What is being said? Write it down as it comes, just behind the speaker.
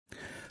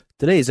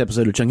Today's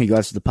episode of Chunky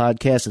Glasses, the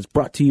podcast, is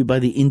brought to you by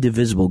the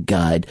Indivisible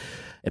Guide,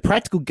 a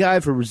practical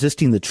guide for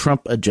resisting the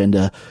Trump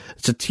agenda.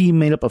 It's a team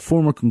made up of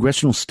former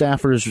congressional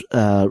staffers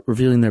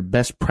revealing their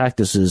best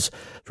practices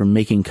for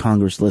making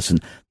Congress listen.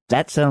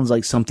 That sounds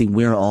like something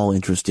we're all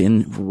interested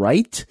in,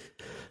 right?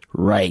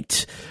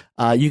 Right.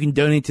 You can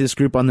donate to this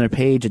group on their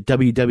page at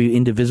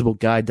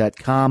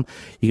www.indivisibleguide.com.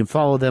 You can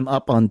follow them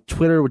up on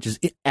Twitter, which is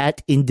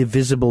at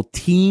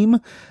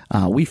IndivisibleTeam.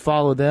 We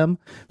follow them.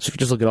 So if you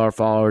just look at our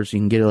followers, you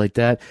can get it like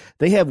that.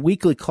 They have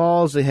weekly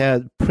calls. They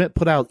have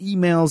put out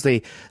emails.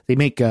 They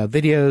make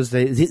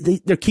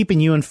videos. They're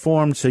keeping you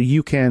informed so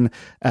you can,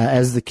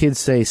 as the kids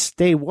say,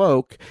 stay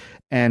woke.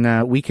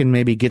 And we can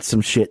maybe get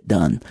some shit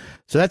done.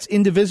 So that's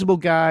Indivisible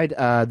Guide.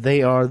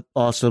 They are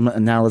awesome.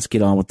 And now let's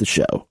get on with the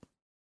show.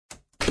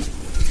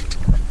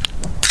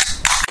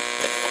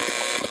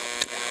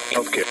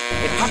 It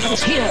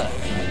happens here,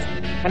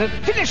 and it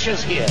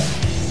finishes here.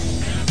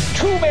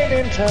 Two men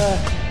enter,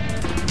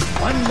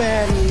 one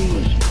man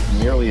leaves.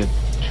 Merely a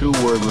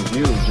two-word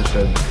review just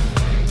said,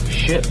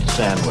 shit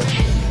sandwich.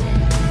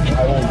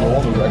 I will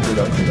roll the record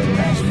up to the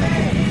next.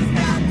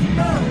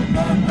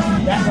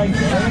 That right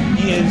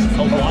there is a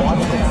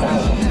wonderful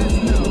sound.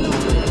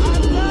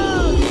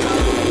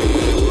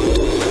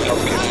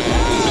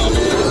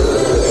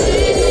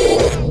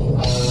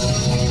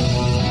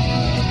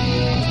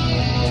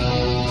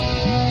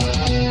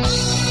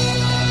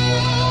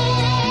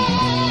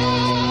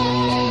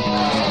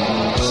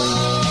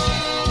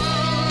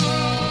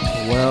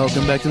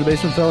 Welcome back to the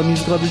Basement Fellow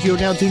Music Lovers. You are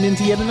now tuned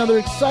into yet another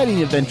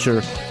exciting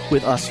adventure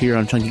with us here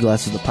on Chunky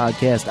Glasses, the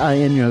podcast. I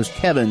am your host,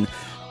 Kevin,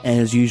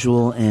 as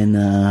usual.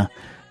 And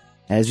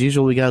as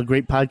usual, we got a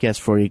great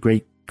podcast for you.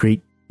 Great.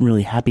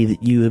 Really happy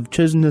that you have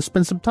chosen to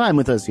spend some time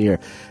with us here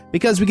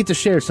because we get to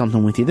share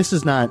something with you. This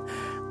is not...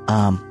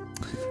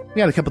 we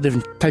got a couple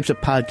different types of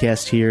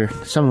podcasts here,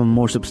 some of them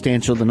more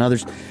substantial than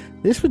others.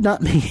 This would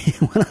not be,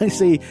 when I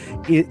say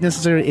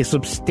necessarily a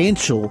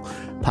substantial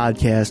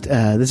podcast,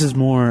 this is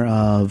more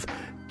of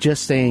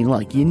just saying,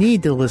 look, you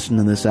need to listen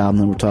to this album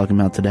that we're talking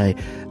about today.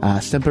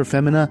 Semper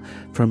Femina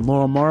from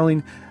Laura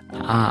Marling.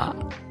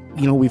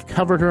 We've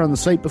covered her on the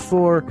site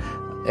before,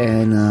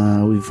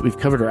 and we've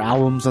covered her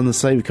albums on the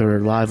site. We covered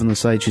her live on the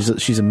site.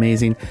 She's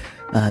amazing.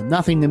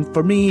 Nothing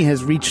for me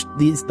has reached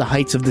the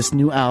heights of this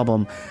new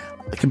album.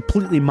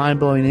 Completely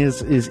mind-blowing.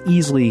 Is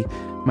easily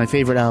my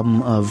favorite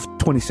album of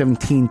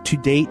 2017 to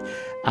date.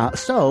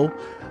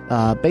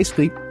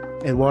 Basically,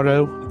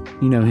 Eduardo,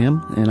 you know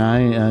him, and I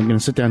am going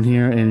to sit down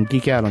here and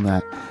geek out on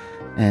that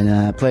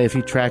and play a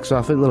few tracks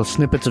off it, little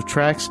snippets of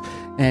tracks,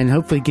 and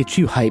hopefully get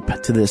you hype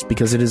to this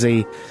because this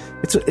is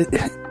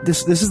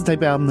the type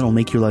of album that will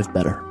make your life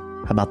better.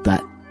 How about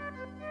that?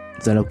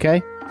 Is that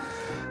okay?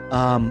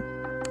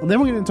 Then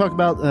we're going to talk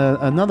about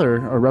I'm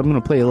going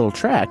to play a little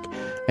track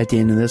at the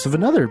end of this of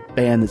another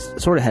band that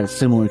sort of had a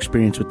similar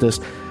experience with this.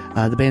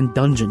 The band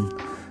Dungeon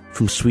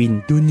from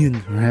Sweden. Dungeon,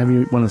 or however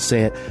you want to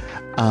say it.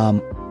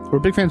 We're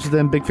big fans of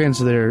them, big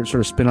fans of their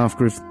sort of spin-off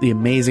group, The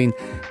Amazing.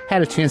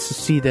 Had a chance to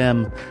see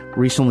them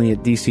recently at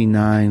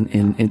DC9,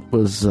 and it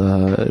was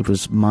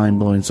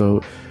mind-blowing.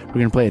 So we're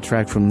going to play a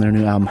track from their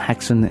new album,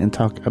 Haxon, and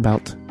talk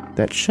about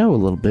that show a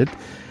little bit.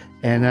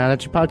 And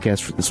that's your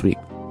podcast for this week.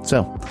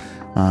 So...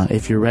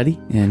 if you're ready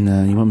and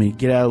you want me to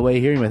get out of the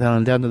way here, you might head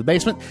on down to the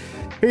basement.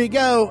 Here you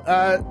go.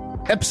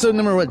 Episode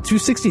number,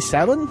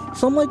 267?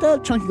 Something like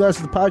that. Chunky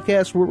Glasses, the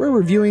podcast, where we're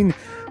reviewing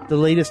the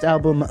latest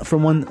album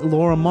from one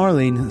Laura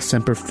Marling,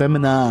 Semper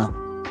Femina.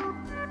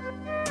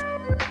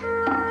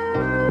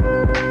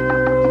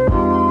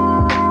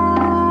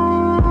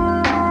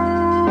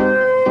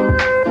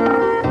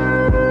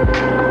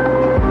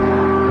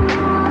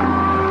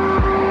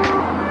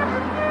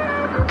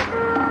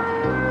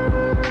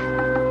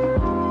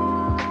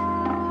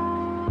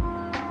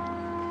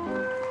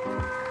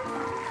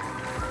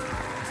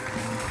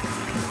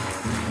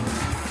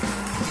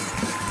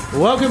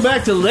 Welcome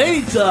back to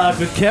Lady Talk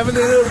with Kevin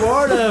and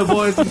Eduardo,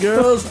 boys and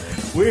girls.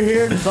 We're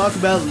here to talk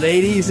about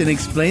ladies and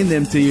explain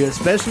them to you,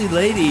 especially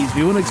ladies.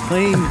 We want to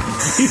explain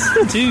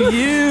to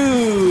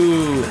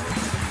you.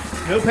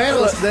 No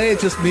panelists today,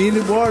 it's just me and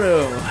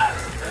Eduardo.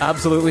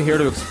 Absolutely here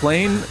to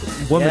explain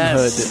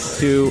womanhood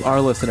to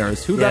our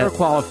listeners. Who better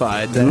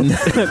qualified than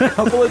a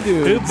couple of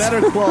dudes? Who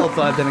better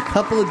qualified than a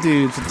couple of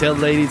dudes to tell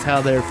ladies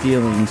how they're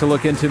feeling? To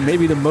look into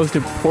maybe the most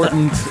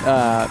important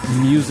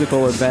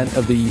musical event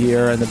of the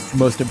year and the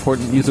most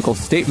important musical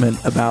statement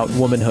about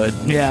womanhood.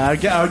 Yeah,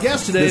 our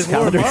guest today is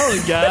Laura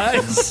Marling,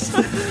 guys.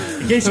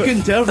 In case you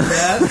couldn't tell from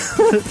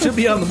that, she'll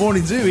be on the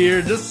Morning Zoo here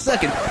in just a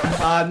second.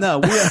 No,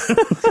 we are...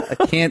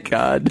 I can't.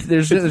 God,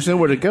 there's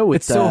nowhere to go with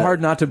it's that. It's so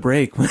hard not to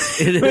break when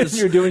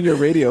you're doing your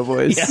radio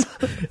voice.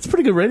 Yeah, it's a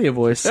pretty good radio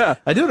voice. Yeah.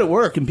 I do it at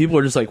work, and people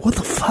are just like, what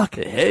the fuck?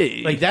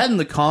 Hey. Like that and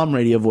the calm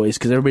radio voice,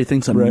 because everybody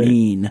thinks I'm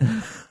mean.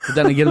 But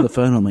then I get on the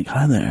phone, and I'm like,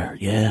 hi there.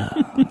 Yeah.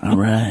 All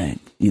right.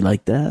 You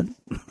like that?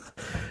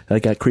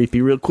 That got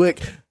creepy real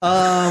quick.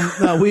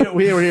 No,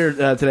 we were here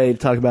today to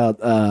talk about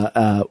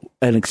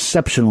an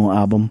exceptional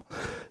album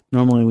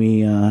Normally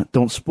we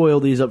don't spoil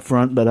these up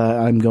front, but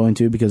I'm going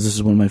to because this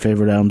is one of my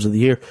favorite albums of the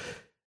year.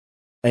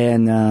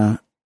 And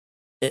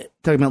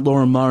talking about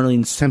Laura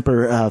Marlene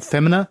Semper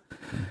Femina.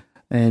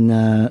 And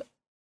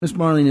Miss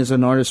Marlene is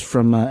an artist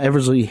from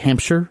Eversley,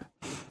 Hampshire,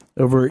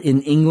 over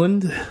in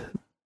England,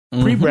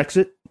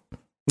 pre-Brexit.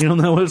 We don't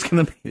know what it's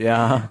going to be.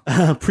 Yeah.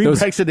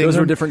 Pre-Brexit Those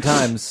were different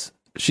times.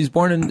 She's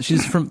born in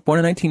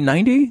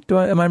 1990.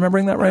 Am I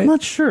remembering that right? I'm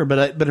not sure,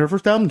 but her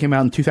first album came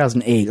out in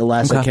 2008.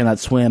 Alas, I Cannot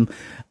Swim.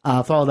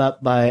 Followed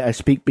up by I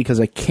Speak Because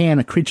I Can,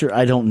 A Creature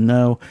I Don't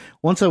Know.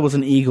 Once I Was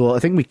an Eagle. I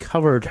think we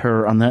covered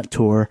her on that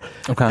tour.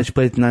 Okay. She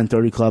played at the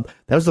 930 Club.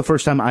 That was the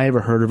first time I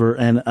ever heard of her,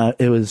 and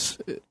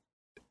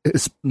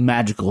it's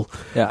magical.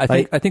 Yeah,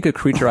 I think A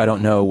Creature I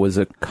Don't Know was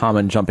a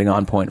common jumping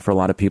on point for a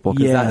lot of people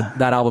because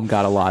that album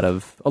got a lot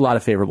of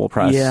favorable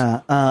press. Yeah,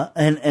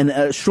 and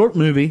a short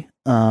movie,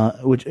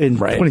 which in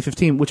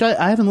 2015, which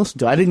I haven't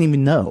listened to. I didn't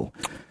even know.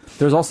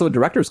 There's also a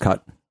director's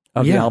cut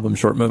of the album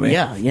short movie.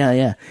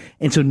 Yeah.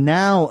 And so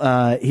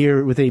now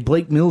here with a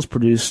Blake Mills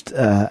produced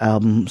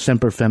album,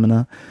 Semper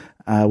Femina,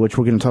 which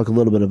we're going to talk a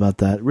little bit about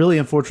that. Really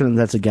unfortunate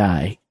that's a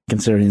guy,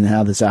 considering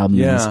how this album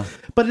is.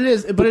 But it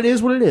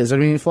is what it is. I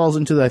mean, it falls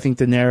into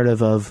the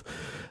narrative of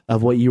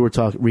what you were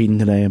reading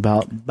today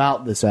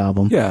about this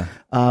album. Yeah.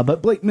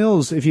 But Blake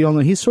Mills, if you don't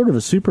know, he's sort of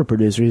a super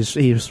producer.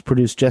 He's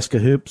produced Jessica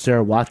Hoop,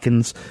 Sarah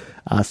Watkins,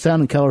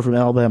 Sound and Color from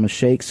Alabama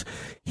Shakes.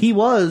 He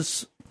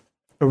was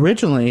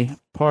originally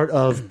part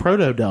of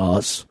Proto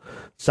Dawes,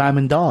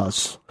 Simon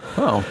Dawes.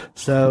 Oh,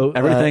 so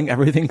everything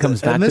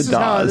comes back to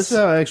Dawes. This is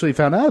how I actually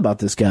found out about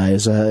this guy.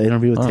 Is an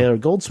interview with Taylor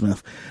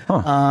Goldsmith.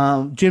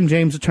 Jim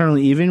James'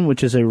 Eternally Even,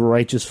 which is a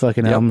righteous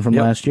fucking album from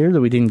last year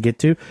that we didn't get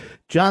to.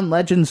 John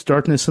Legend's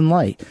Darkness and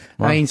Light.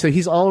 Wow. I mean, so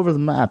he's all over the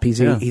map.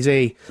 He's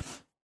a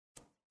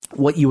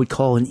what you would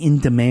call an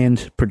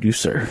in-demand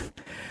producer.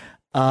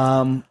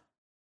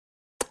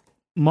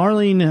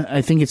 Marlene,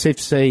 I think it's safe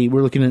to say,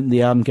 we're looking at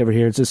the album cover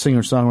here. It's a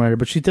singer-songwriter,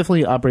 but she's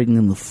definitely operating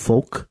in the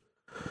folk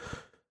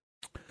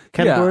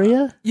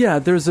category. Yeah.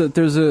 There's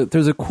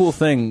a cool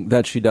thing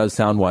that she does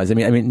sound wise. I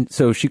mean,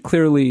 so she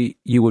clearly,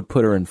 you would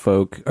put her in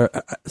folk.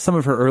 Some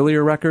of her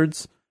earlier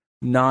records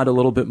nod a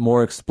little bit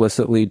more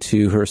explicitly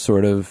to her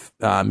sort of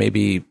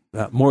maybe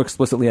more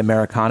explicitly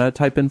Americana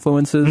type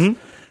influences. Mm-hmm.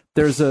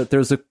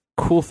 There's a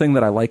cool thing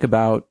that I like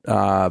about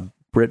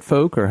Brit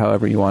folk, or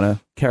however you want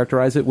to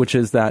characterize it, which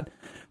is that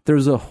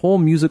there's a whole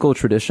musical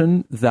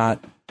tradition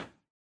that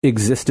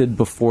existed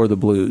before the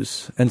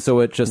blues, and so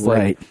it just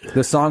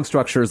the song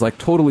structure is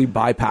totally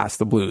bypass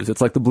the blues.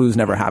 It's like the blues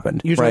never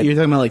happened. You're talking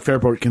about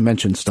Fairport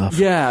Convention stuff.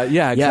 Yeah,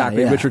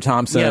 exactly. Yeah. Richard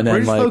Thompson. Yeah,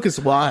 British folk is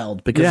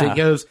wild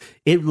because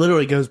it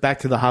literally goes back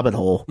to the Hobbit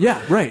hole.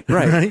 Yeah, right.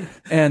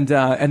 And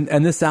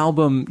this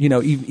album,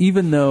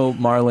 even though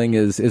Marling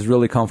is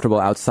really comfortable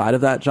outside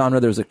of that genre,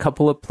 there's a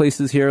couple of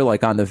places here,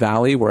 like on the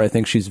Valley, where I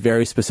think she's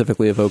very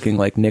specifically evoking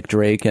Nick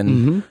Drake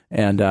and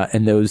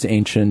those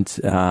ancient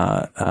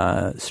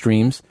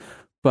streams.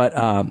 But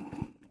I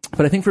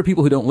think for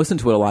people who don't listen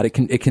to it a lot, it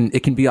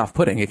can be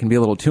off-putting. It can be a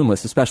little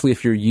tuneless, especially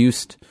if you're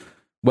used,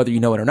 whether you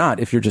know it or not,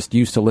 if you're just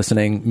used to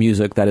listening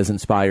music that is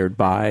inspired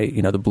by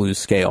the blues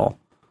scale.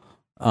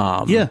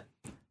 And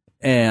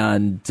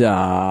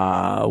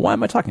why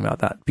am I talking about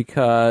that?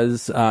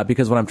 Because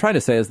what I'm trying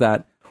to say is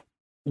that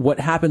what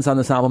happens on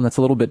this album that's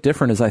a little bit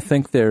different is I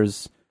think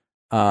there's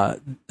the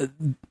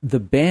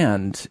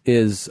band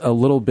is a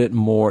little bit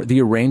more,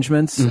 the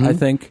arrangements I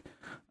think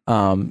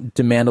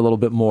demand a little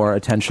bit more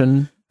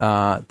attention.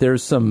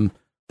 There's some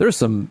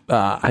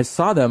I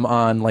saw them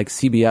on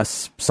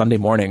CBS Sunday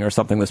Morning or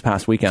something this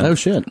past weekend. Oh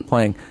shit,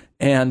 playing,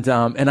 and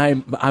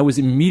I was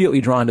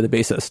immediately drawn to the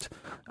bassist.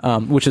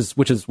 Which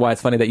is why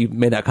it's funny that you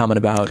made that comment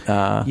about.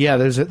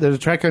 There's a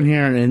track on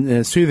here,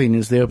 and "Soothing"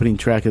 is the opening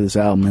track of this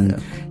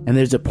album, and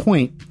there's a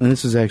point, and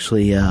this is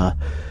actually, I'm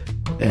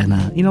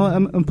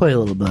gonna play a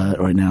little bit of that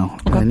right now,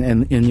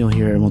 and you'll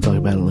hear it, and we'll talk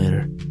about it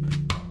later.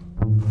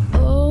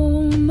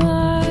 Oh,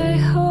 my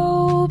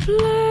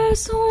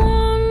hopeless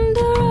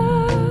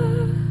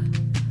wanderer,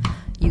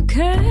 you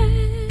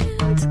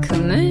can't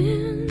come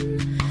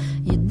in,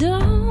 you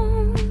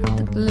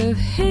don't live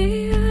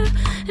here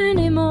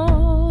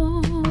anymore.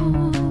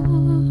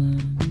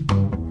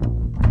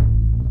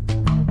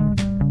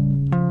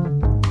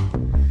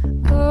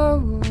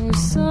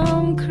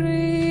 Some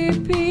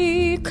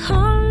creepy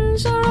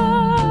conjurer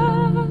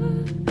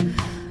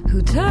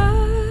who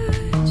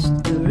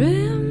touched the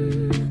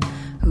rim,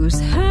 whose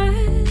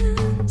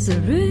hands are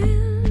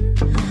in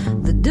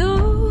the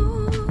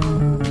door.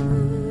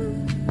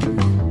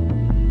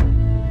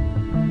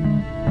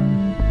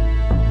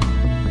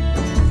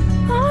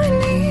 I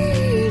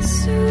need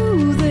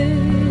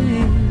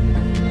soothing.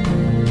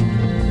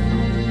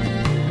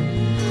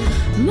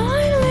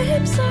 My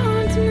lips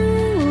aren't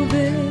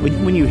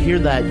moving. When you hear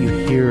that, you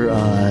hear,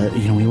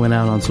 we went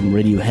out on some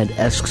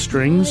Radiohead-esque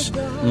strings,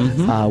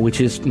 which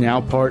is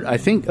now part, I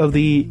think, of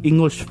the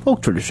English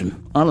folk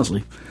tradition,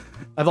 honestly.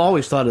 I've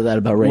always thought of that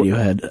about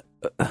Radiohead.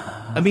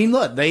 I mean,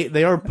 look,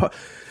 they are...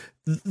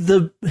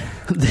 The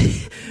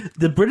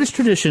British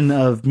tradition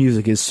of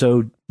music is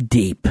so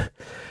deep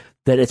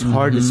that it's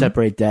hard to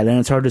separate that, and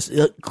it's hard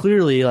to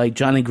clearly, like,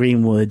 Johnny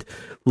Greenwood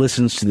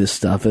listens to this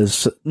stuff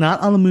as not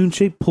on the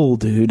Moon-Shaped Pool,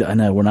 dude. I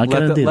know we're not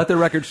going to do. Let the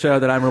record show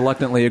that I'm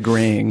reluctantly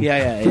agreeing.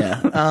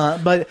 Yeah.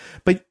 But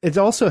it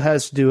also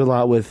has to do a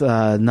lot with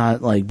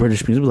not like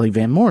British music, but like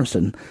Van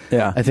Morrison.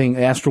 Yeah, I think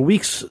Astral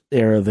Weeks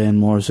era Van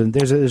Morrison.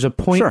 There's a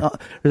point. Sure.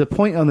 There's a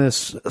point on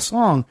this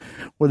song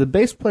where the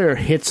bass player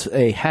hits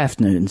a half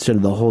note instead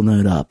of the whole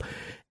note up.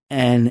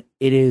 And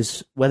it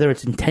is, whether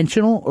it's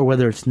intentional or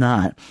whether it's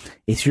not,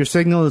 it's your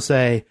signal to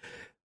say,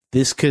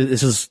 this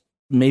is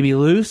maybe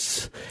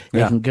loose,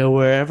 it can go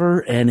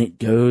wherever, and it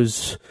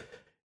goes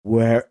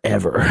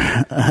wherever.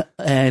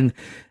 And,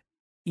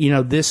 you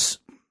know, this,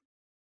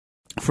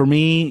 for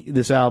me,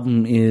 this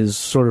album is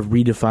sort of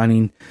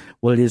redefining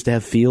what it is to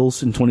have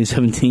feels in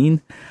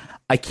 2017.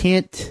 I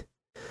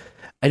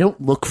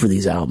don't look for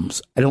these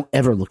albums. I don't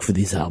ever look for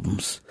these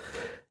albums.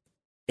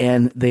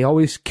 And they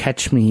always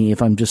catch me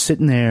if I'm just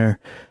sitting there,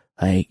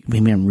 like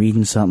maybe I'm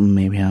reading something,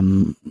 maybe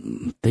I'm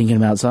thinking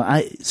about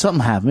something.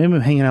 Something happened. Maybe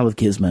I'm hanging out with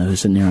Gizmo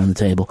sitting there on the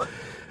table,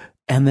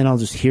 and then I'll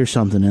just hear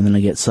something, and then I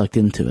get sucked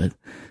into it.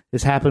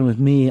 This happened with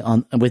me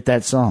with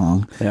that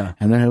song,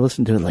 and then I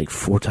listened to it like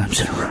 4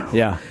 times in a row.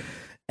 Yeah,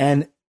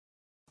 and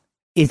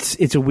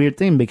it's a weird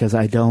thing because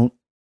I've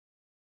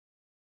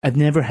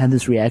never had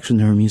this reaction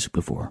to her music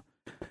before.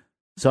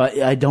 So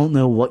I don't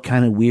know what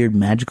kind of weird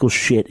magical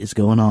shit is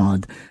going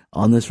on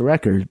this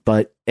record,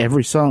 but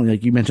every song,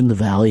 like you mentioned, The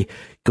Valley,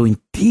 going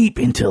deep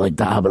into like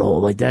the Hobbit Hole,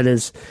 like that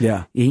is,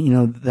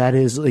 that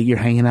is like you're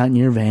hanging out in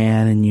your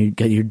van and you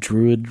got your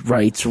druid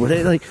rights or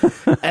whatever, like,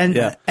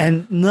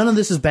 and none of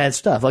this is bad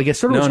stuff. Like I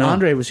sort of wish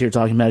Andre was here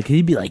talking about it, because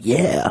he'd be like,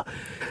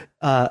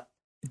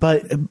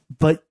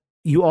 but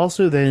you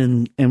also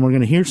then, and we're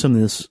going to hear some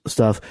of this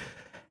stuff,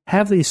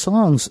 have these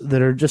songs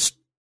that are just,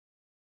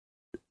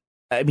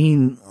 I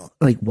mean,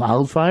 like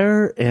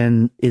Wildfire,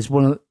 and is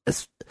one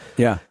of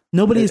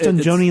nobody has done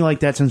Joni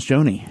like that since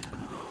Joni.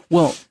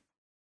 Well,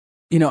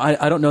 you know,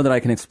 I don't know that I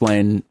can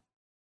explain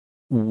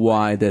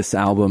why this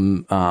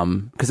album,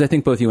 because I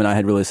think both you and I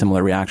had really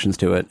similar reactions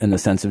to it, in the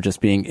sense of just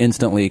being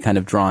instantly kind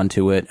of drawn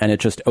to it, and it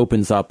just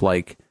opens up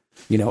like,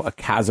 you know, a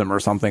chasm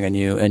or something, and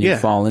you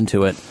fall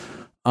into it.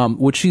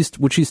 What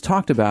she's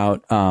talked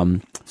about.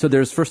 So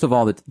there's, first of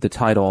all, the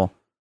title.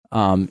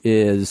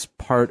 Is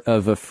part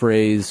of a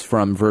phrase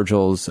from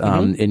Virgil's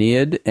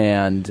Aeneid,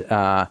 and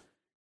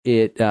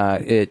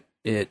it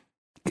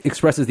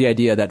expresses the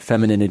idea that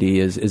femininity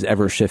is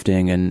ever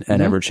shifting and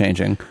ever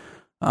changing.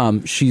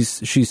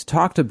 She's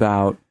talked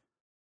about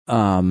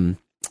the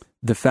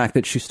fact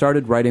that she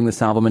started writing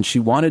this album, and she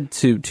wanted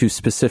to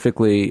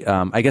specifically.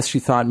 I guess she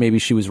thought maybe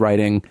she was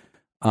writing,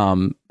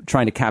 trying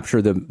to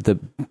capture the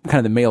kind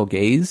of the male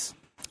gaze.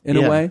 In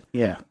a way,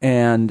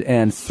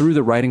 and through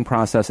the writing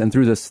process and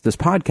through this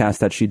podcast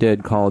that she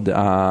did called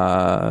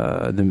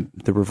the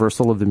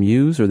Reversal of the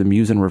Muse, or the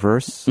Muse in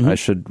Reverse. I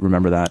should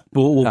remember that.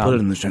 We'll put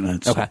it in the show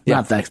notes. Okay,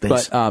 not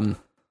Backspace.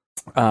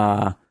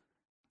 But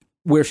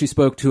where she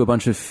spoke to a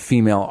bunch of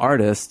female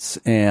artists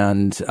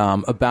and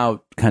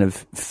about kind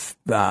of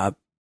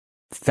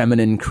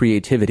feminine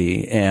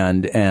creativity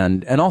and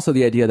also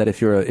the idea that if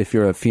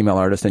you're a female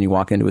artist and you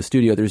walk into a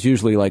studio, there's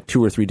usually like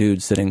 2 or 3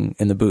 dudes sitting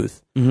in the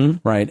booth,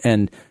 right?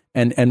 And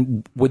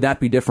would that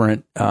be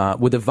different?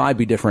 Would the vibe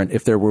be different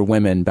if there were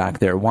women back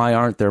there? Why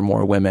aren't there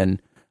more women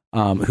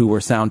who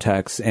were sound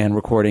techs and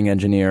recording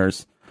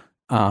engineers?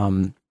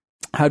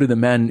 How do the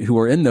men who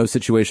are in those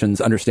situations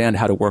understand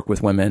how to work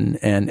with women,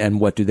 and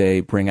what do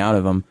they bring out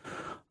of them?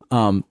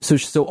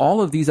 So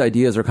all of these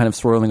ideas are kind of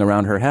swirling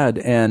around her head,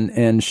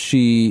 and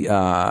she,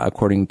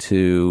 according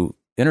to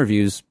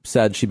interviews,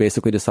 said she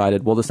basically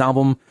decided, well, this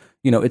album,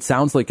 you know, it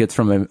sounds like it's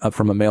from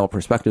a male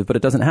perspective, but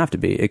it doesn't have to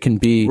be. It can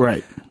be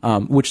right.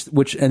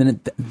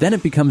 Then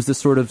it becomes this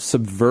sort of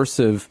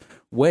subversive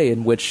way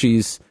in which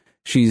she's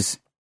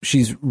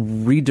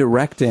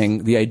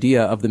redirecting the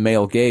idea of the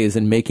male gaze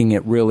and making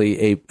it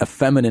really a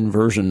feminine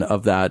version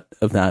of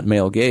that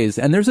male gaze.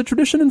 And there's a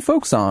tradition in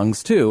folk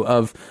songs too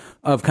of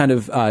kind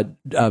of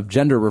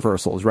gender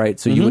reversals, right?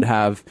 So you would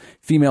have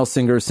female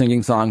singers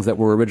singing songs that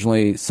were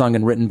originally sung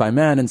and written by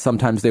men, and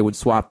sometimes they would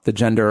swap the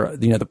gender,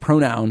 you know, the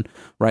pronoun,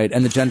 right,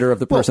 and the gender of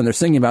the person they're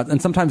singing about,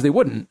 and sometimes they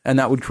wouldn't, and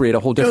that would create a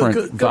whole different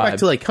vibe. Go back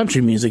to like country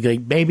music,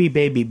 like baby,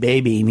 baby,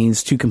 baby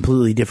means 2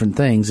 completely different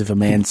things if a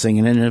man's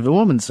singing it and if a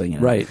woman's singing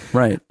it.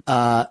 Right.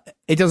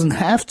 It doesn't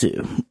have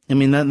to. I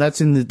mean,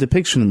 that's in the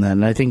depiction in that,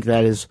 and I think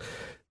that is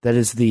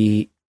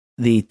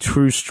the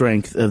true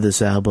strength of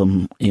this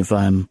album, if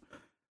I'm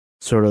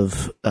sort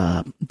of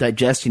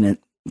digesting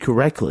it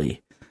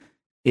correctly,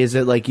 is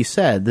that, like you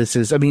said, this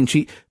is, I mean,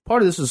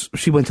 part of this is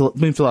she moved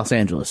to Los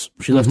Angeles.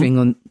 She left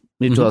England,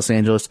 moved to Los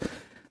Angeles.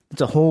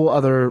 It's a whole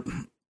other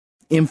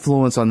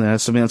influence on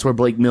this. I mean, that's where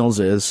Blake Mills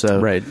is. So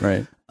right.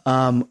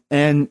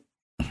 And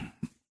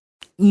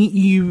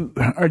you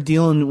are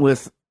dealing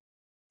with,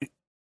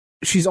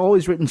 she's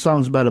always written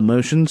songs about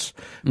emotions,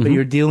 but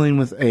you're dealing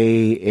with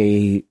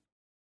a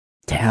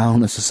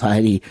town, a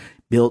society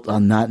built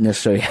on not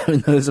necessarily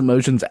having those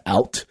emotions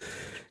out.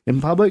 In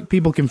public,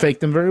 people can fake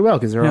them very well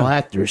because they're all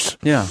actors.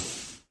 Yeah.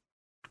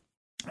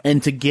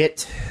 And to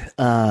get,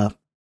 unlike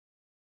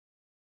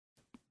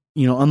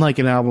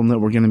an album that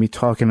we're going to be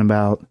talking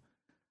about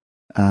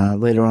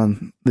later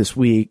on this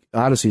week,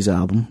 Odyssey's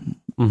album,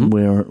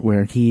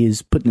 where he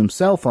is putting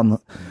himself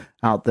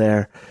out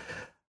there.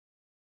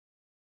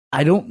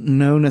 I don't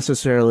know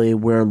necessarily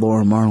where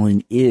Laura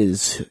Marling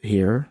is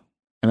here,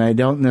 and I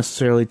don't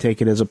necessarily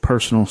take it as a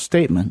personal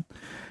statement.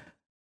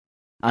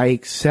 I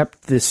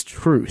accept this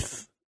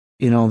truth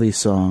in all these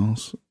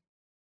songs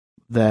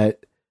that,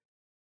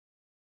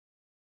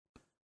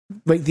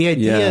 like, the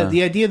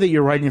idea that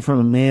you're writing from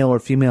a male or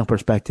female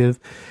perspective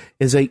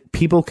is like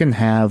people can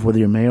have, whether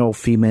you're male or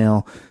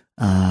female,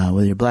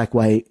 whether you're black,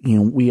 white,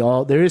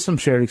 there is some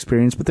shared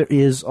experience, but there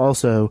is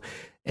also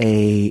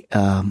a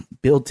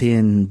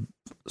built-in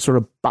sort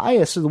of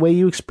bias of the way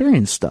you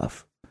experience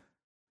stuff.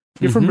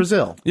 You're from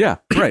Brazil. Yeah,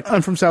 right.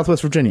 I'm from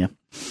Southwest Virginia.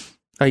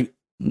 Like,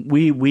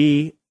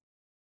 we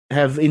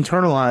have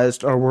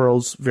internalized our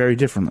worlds very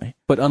differently.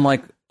 But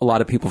unlike a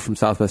lot of people from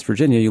Southwest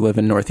Virginia, you live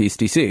in Northeast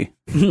DC.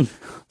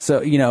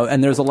 So,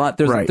 and there's a lot,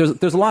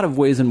 there's a lot of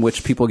ways in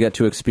which people get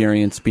to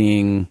experience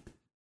being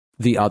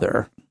the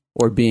other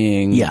or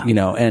being,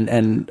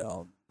 and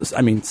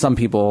I mean, some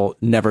people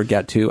never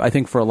get to. I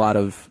think for a lot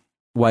of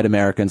white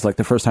Americans, like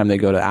the first time they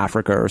go to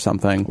Africa or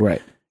something,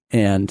 right,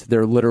 and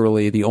they're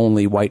literally the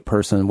only white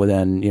person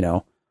within,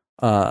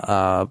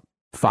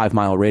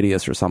 5-mile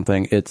radius or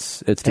something. It's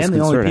disconcerting. And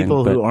the only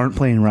people who aren't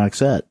playing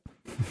Roxette.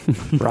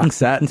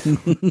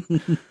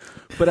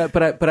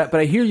 But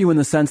I hear you in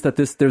the sense that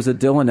there's a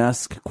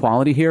Dylan-esque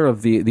quality here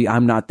of the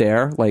I'm not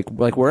there. Like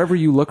wherever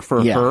you look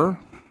for her,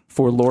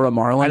 for Laura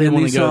Marling. I didn't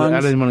want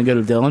to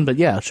go to Dylan, but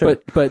yeah, sure.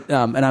 But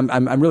and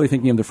I'm really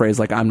thinking of the phrase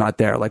like I'm not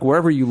there. Like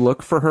wherever you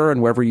look for her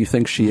and wherever you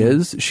think she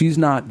is, she's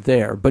not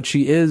there, but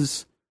she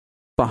is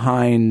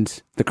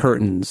behind the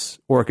curtains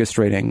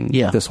orchestrating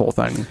this whole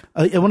thing.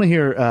 I want to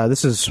hear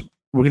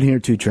we're going to hear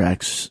 2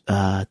 tracks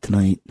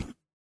tonight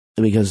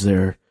because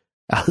they're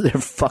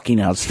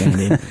fucking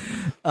outstanding.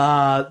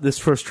 This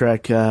first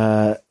track,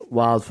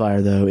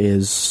 Wildfire, though,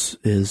 is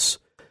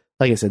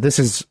like I said,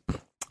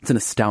 it's an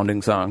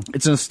astounding song.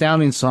 It's an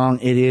astounding song.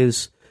 It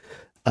is.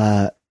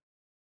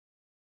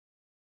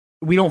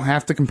 We don't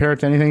have to compare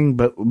it to anything,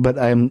 but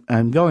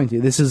I'm going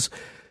to. This is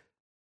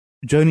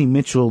Joni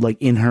Mitchell, like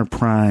in her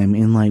prime,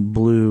 in like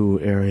Blue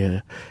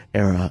era.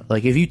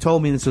 Like if you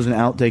told me this was an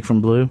outtake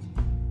from Blue,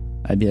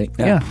 I'd be like,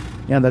 yeah,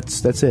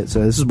 that's it.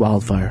 So this is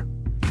Wildfire.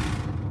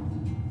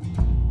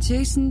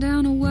 Chasing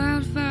down a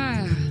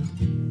wildfire.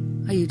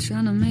 Are you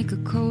trying to make a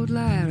cold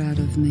liar out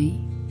of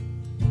me?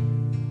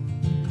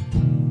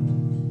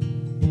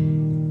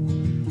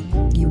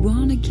 You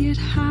wanna get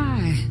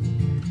high.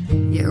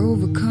 You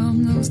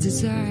overcome those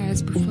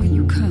desires before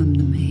you come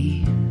to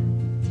me.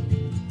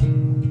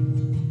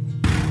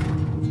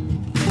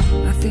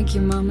 I think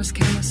your mama's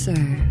kinda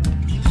sad,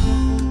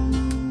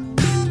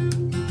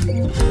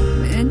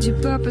 and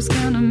your papa's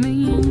kinda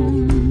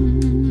mean.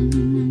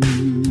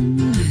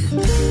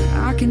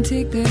 I can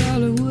take that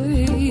all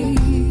away.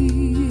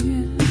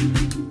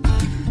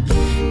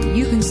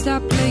 You can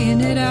stop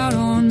playing it out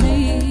on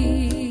me.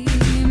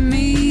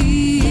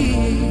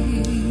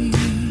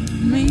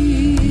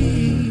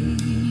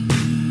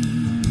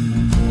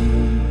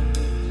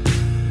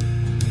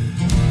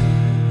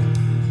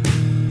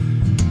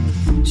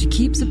 She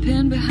keeps a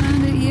pen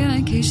behind it, yeah,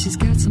 in case she's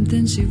got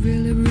something she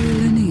really,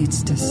 really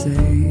needs to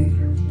say.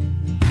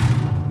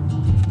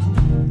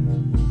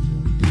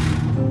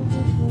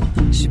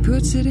 She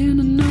puts it in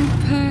a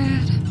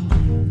notepad.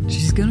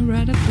 She's gonna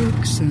write a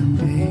book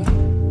someday.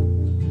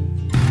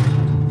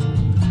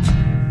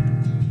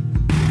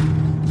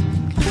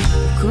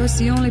 Of course,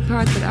 the only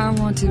part that I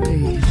want to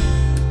read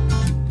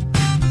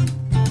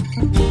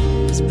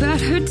is about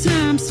her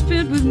time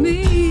spent with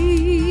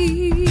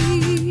me.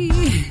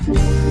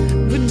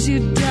 Would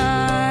you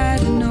die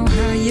to know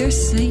how you're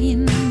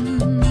seen?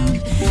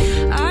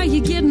 Are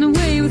you getting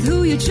away with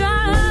who you're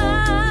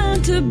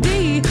trying to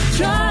be?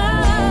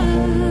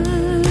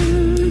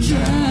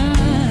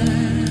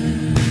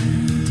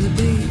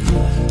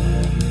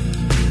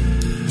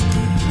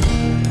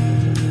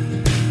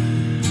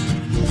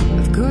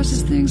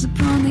 There's things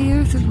upon the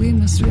earth that we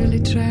must really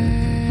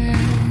try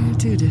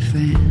to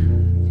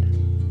defend.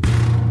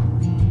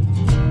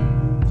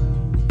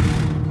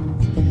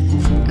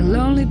 A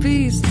lonely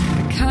beast, a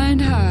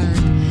kind heart,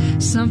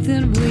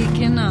 something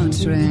weak and on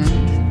trend.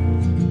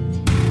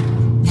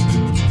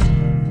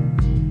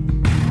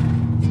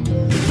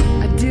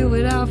 I'd do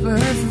it all for her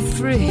for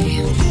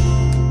free.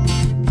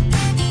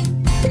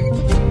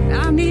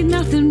 I need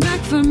nothing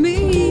back for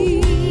me.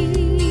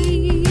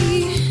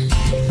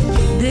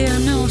 There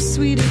no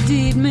sweeter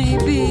deed may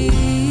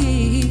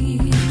be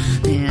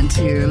than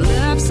to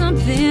love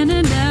something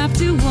enough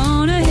to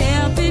want to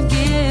help it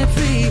get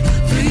free,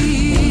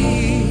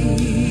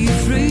 free,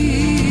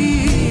 free.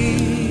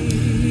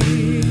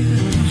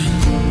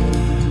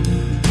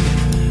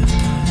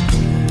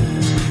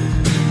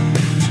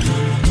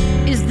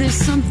 Is there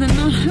something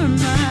on her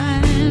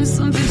mind,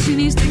 something she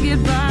needs to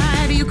get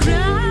by? Do you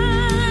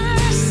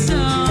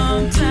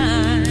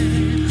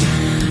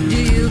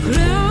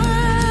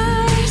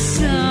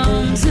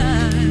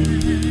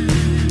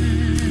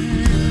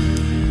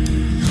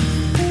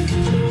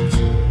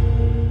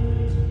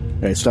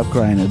right. Stop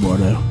crying,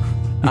 Eduardo.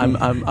 I'm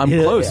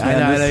close,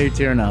 man. I know you're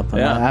tearing up.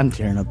 Yeah. I'm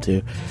tearing up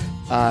too.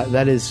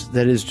 That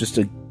is just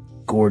a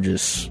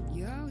gorgeous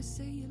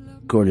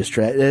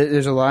track.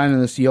 There's a line in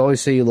this. You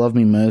always say you love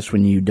me most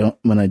when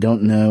I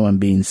don't know I'm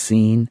being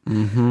seen.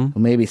 Mm-hmm. Well,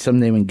 maybe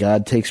someday when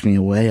God takes me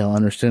away, I'll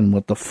understand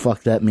what the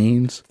fuck that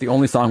means. The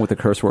only song with the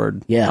curse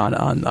word. Yeah.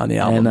 on the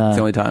album. It's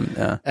the only time.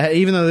 Yeah.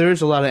 Even though there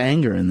is a lot of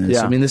anger in this.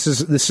 Yeah. I mean, this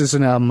is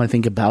an album I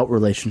think about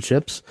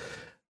relationships,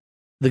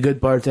 the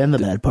good parts and the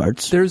bad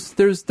parts. There's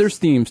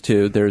themes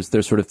too. There's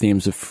sort of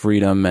themes of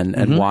freedom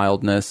and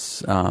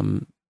wildness.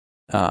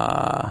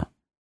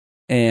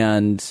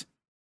 And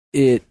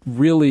it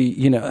really,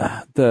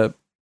 the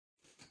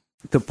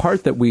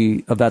part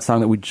of that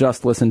song that we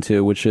just listened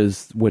to,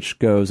 which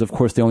goes, of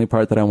course, the only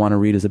part that I want to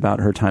read is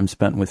about her time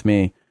spent with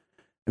me.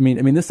 I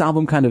mean, this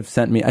album kind of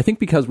sent me, I think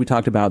because we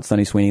talked about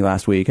Sunny Sweeney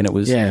last week, and it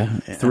was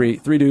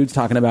three dudes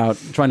talking about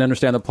trying to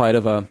understand the plight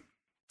of a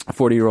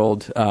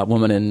 40-year-old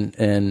woman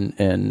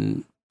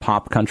in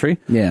pop country.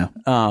 Yeah.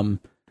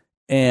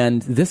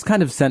 And this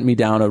kind of sent me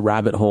down a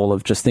rabbit hole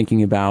of just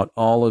thinking about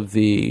all of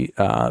the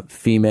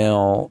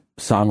female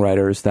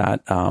songwriters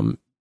that, and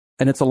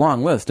it's a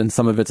long list, and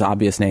some of it's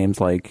obvious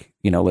names like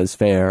Liz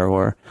Phair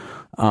or,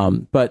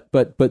 but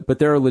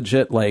there are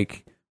legit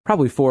like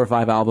probably 4 or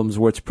 5 albums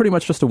where it's pretty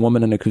much just a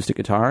woman and acoustic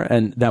guitar,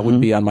 and that would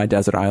be on my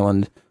Desert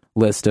Island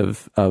list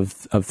of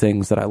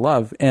things that I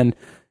love, and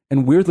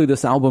weirdly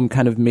this album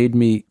kind of made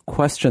me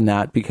question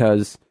that,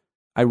 because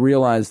I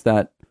realized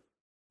that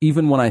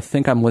even when I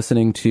think I'm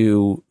listening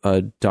to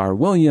a Dar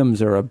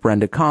Williams or a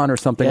Brenda Kahn or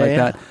something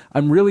that,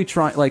 I'm really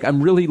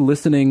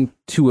listening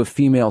to a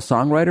female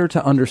songwriter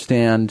to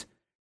understand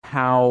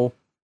how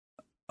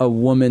a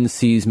woman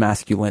sees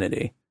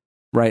masculinity,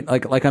 right?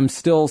 Like I'm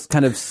still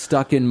kind of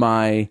stuck in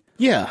my,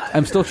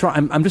 I'm just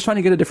trying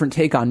to get a different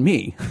take on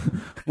me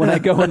when I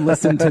go and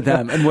listen to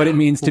them and what it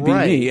means to be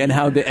me and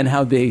how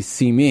they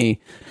see me.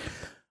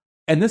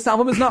 And this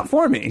album is not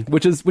for me,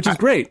 which is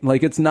great.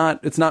 Like it's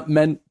not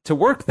meant to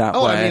work that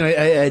way. I mean,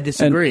 I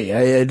disagree.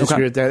 I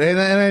disagree with that, and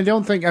I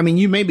don't think. I mean,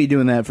 you may be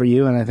doing that for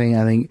you, and I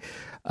think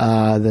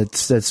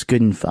that's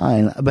good and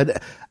fine.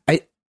 But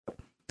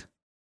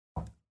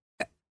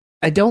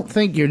I don't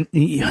think you're.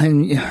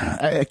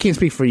 I can't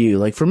speak for you.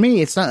 Like for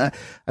me, it's not.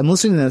 I'm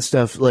listening to that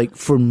stuff. Like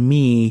for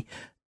me,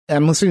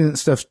 I'm listening to that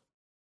stuff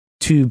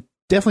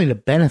definitely to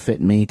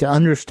benefit me, to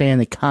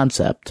understand the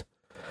concept.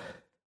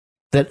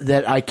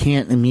 That I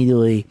can't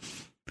immediately,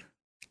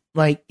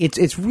 like,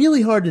 it's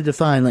really hard to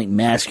define, like,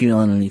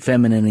 masculinity,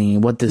 femininity,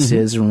 and what this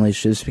is in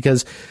relationships,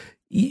 because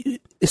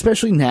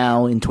especially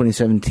now in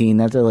 2017,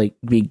 not to, like,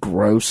 be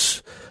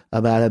gross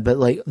about it, but,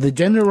 like, the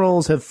gender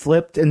roles have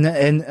flipped, and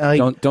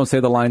like... Don't say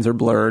the lines are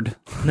blurred.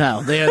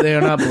 No, they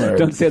are not blurred.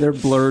 Don't say they're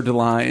blurred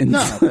lines.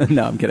 No.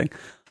 No, I'm kidding.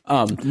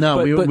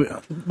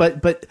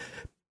 But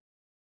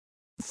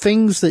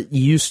things that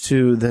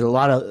a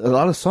lot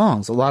of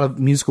songs, a lot of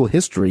musical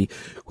history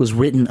was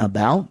written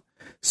about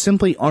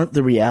simply aren't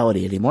the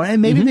reality anymore.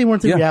 And maybe they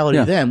weren't the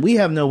reality then. We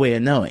have no way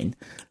of knowing.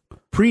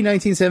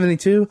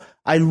 Pre-1972,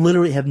 I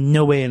literally have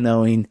no way of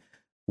knowing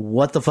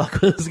what the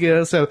fuck was going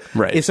on. So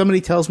if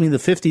somebody tells me the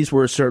 50s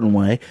were a certain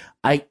way,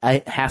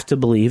 I have to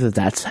believe that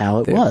that's how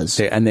it was.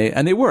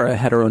 They were a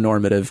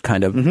heteronormative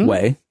kind of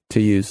way,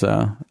 to use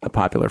a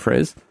popular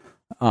phrase.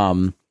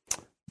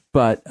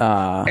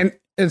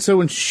 And so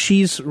when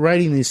she's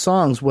writing these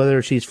songs,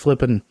 whether she's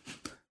flipping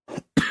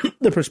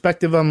the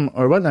perspective of them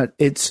or whatnot,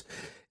 it's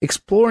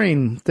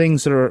exploring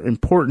things that are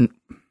important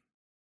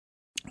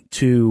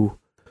to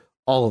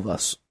all of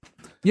us.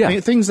 Yeah. I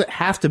mean, things that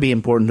have to be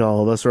important to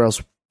all of us, or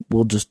else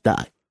we'll just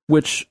die.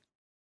 Which,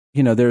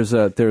 there's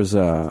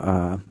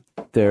a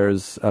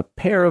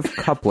pair of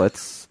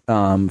couplets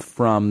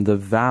from The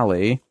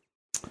Valley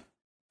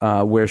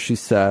where she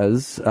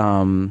says,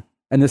 and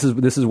this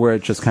is where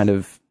it just kind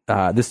of,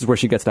 this is where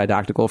she gets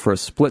didactical for a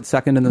split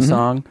second in the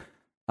song.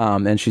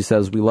 And she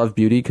says, "We love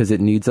beauty because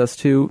it needs us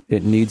to.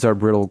 It needs our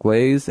brittle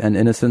glaze, and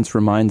innocence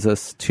reminds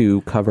us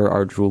to cover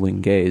our drooling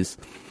gaze."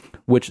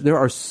 Which there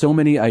are so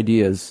many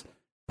ideas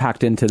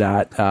packed into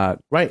that,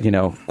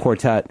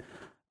 quartet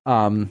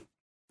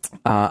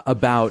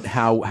about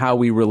how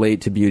we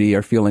relate to beauty,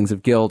 our feelings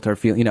of guilt,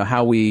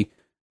 how we,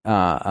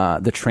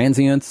 the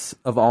transience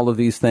of all of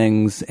these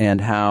things,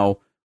 and how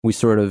we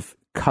sort of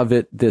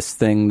covet this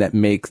thing that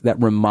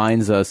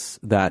reminds us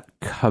that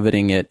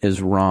coveting it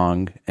is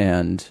wrong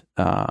and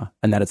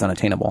that it's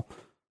unattainable.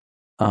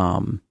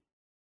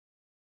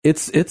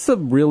 It's a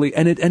really,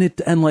 and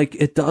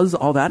it does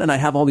all that. And I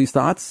have all these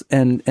thoughts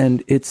and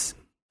it's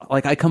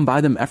like, I come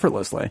by them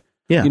effortlessly.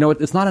 Yeah.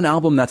 It's not an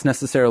album that's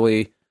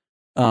necessarily,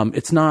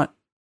 it's not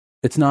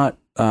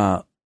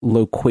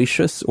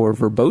loquacious or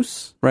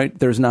verbose, right?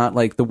 There's not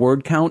like the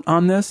word count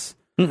on this.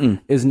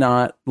 Is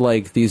not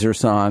like these are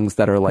songs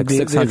that are like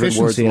 600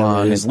 words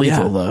long. It's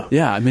lethal, though.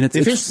 Yeah, I mean, it's the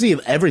efficiency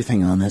of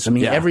everything on this. I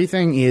mean,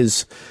 everything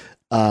is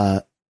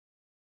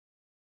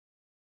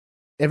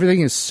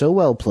so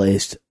well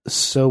placed,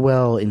 so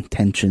well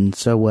intentioned,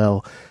 so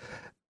well.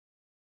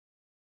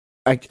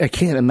 I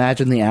can't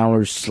imagine the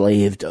hours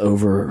slaved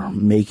over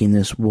making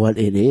this what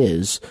it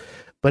is,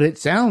 but it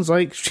sounds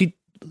like she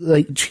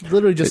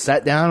literally just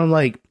sat down and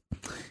like,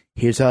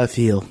 here's how I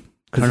feel.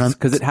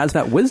 Because it has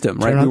that wisdom,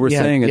 right? We were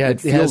saying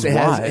it feels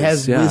wise. It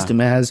has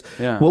wisdom. It has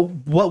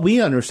what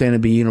we understand to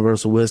be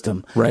universal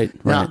wisdom. Right.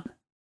 Now,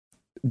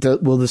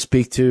 will this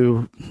speak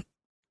to,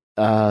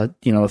 a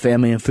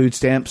family and food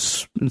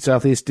stamps in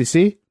Southeast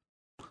DC?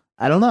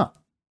 I don't know.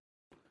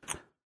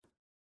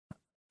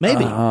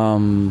 Maybe.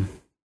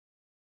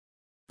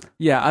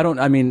 Yeah, I don't.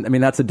 I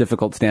mean, that's a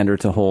difficult standard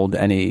to hold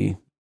any.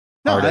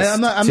 No, I'm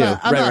not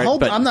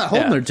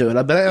holding her to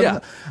it.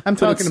 But I'm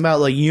talking about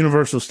like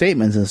universal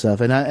statements and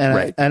stuff, and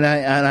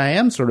I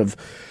am sort of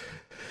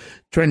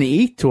trying to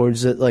eke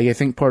towards it. Like, I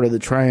think part of the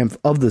triumph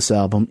of this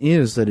album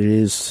is that it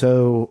is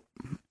so,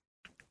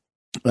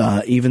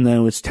 even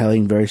though it's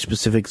telling very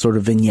specific sort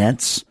of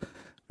vignettes,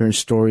 there's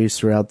stories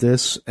throughout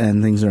this,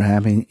 and things are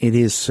happening. It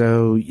is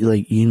so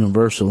like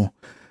universal,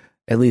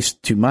 at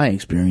least to my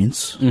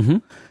experience,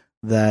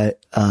 that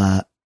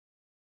I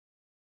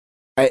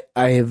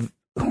have.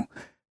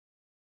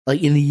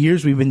 Like, in the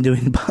years we've been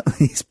doing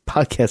these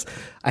podcasts,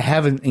 I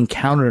haven't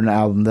encountered an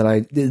album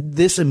that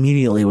this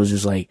immediately was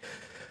just like,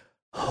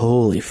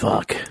 holy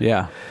fuck.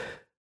 Yeah.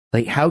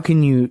 Like, how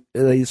can you,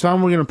 the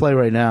song we're going to play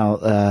right now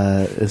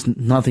is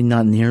Nothing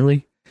Not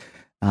Nearly,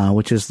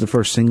 which is the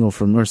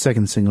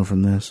second single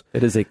from this.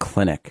 It is a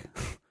clinic.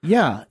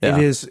 Yeah. It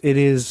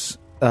is,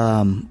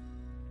 well,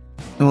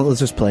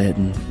 let's just play it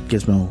and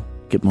Gizmo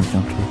get more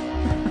comfortable.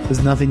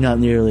 There's Nothing Not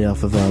Nearly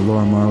off of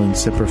Laura Marling,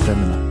 Semper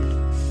Femina.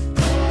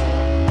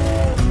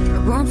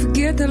 I won't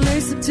forget that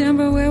late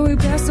September where we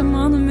passed them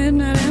on the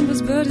midnight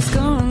embers, but it's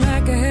gone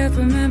like a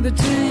half-remembered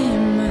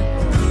dream.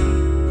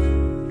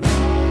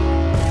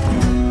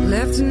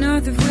 Left to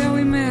north of where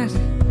we met,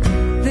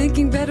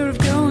 thinking better of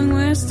going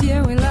west.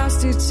 Yeah, we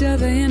lost each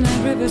other in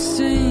a river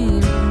stream.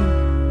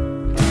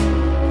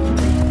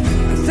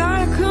 I thought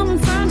I'd come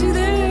and find you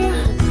there,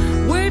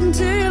 wait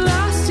until you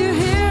lost your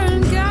hair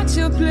and got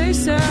your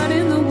place out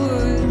in the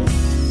woods.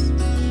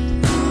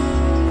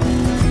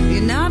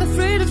 You're not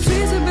afraid of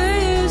trees or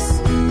bears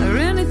or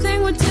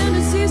anything with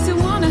tendencies to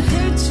want to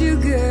hurt you,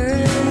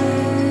 girl.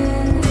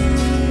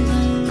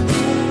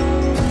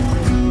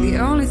 The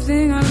only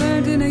thing I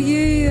learned in a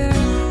year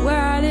where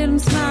I didn't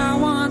smile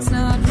once,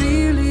 not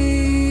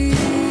really.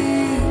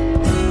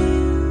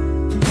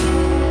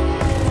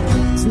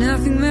 'Cause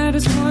nothing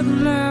matters more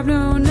than love,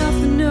 no,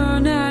 nothing, no,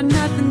 not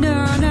nothing,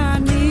 no,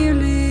 not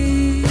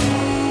nearly.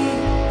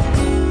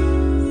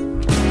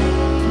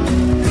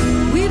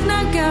 We've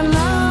not got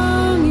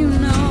long, you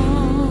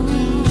know,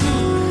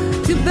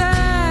 to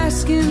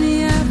bask in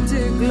the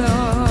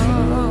afterglow.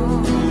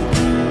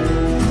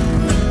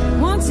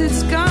 Once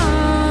it's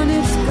gone,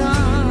 it's gone.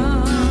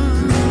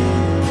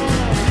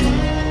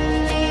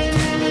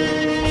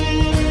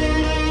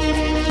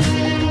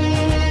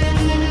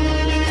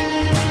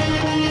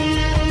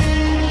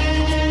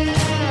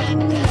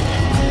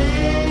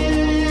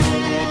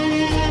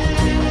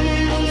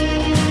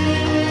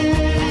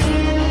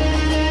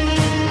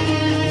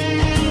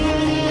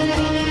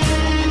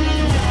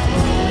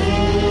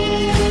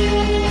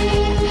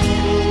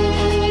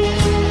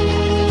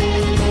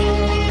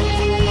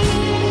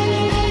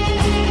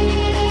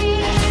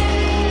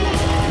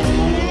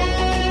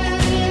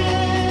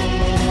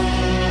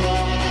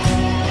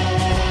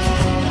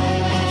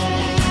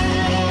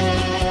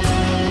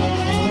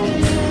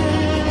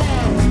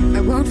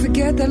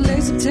 Forget that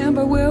late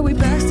September where we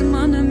passed them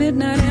on the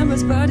midnight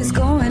embers, but it's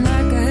going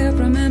like a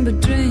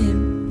half-remembered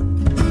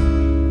dream.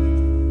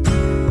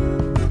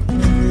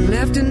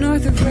 Left and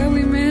north of where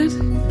we met,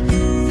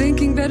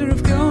 thinking better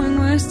of going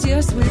west.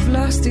 Yes, we've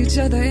lost each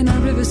other in a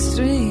river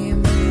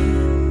stream. The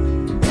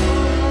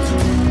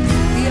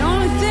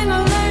only thing I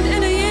learned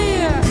in a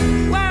year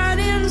where I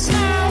didn't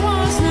smile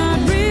once, not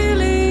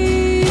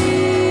really.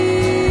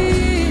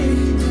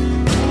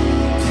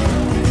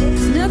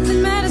 'Cause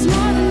nothing matters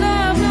more than love.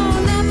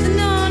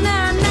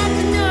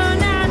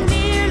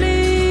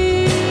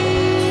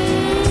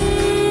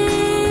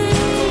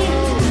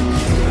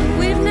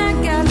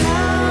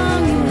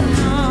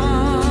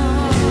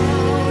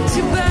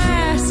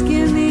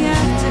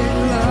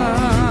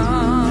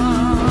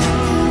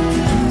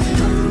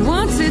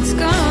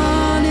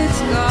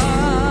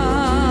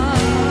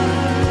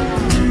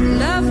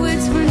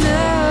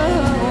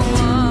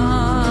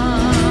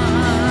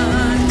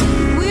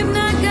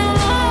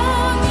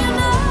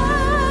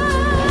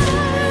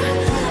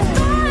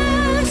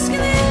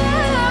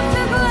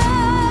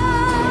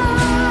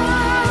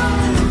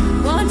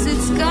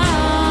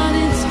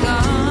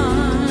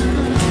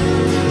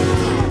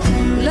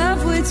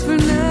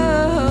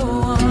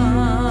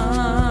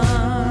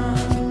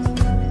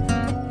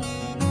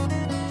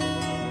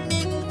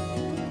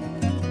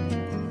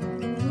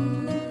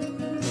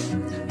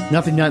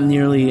 Nothing Not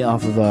Nearly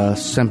off of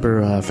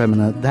Semper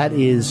Femina. That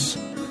is,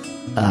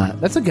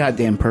 that's a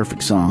goddamn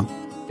perfect song.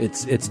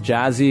 It's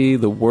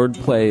jazzy. The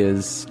wordplay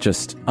is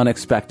just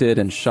unexpected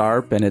and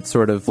sharp, and it's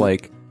sort of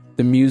like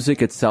the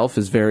music itself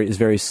is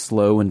very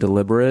slow and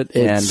deliberate,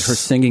 and her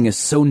singing is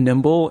so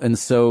nimble and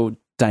so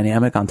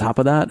dynamic on top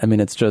of that. I mean,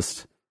 it's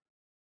just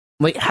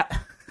like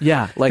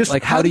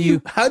how do you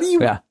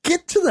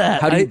get to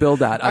that? How do you build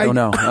that? I don't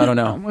know.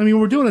 I mean,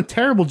 we're doing a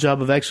terrible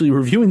job of actually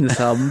reviewing this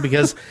album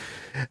because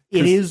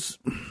it is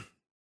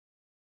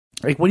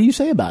like, what do you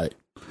say about it?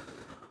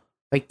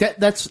 Like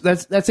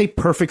that's a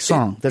perfect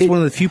song. That's one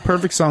of the few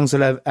perfect songs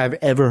that I've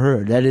ever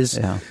heard. That is,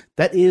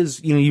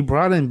 you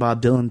brought in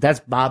Bob Dylan. That's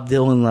Bob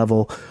Dylan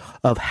level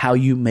of how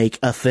you make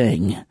a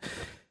thing.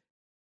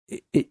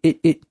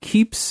 It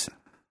keeps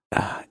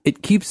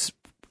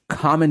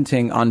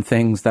commenting on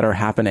things that are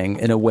happening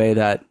in a way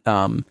that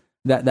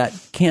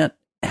that can't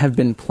have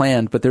been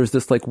planned, but there's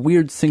this like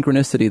weird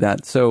synchronicity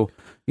that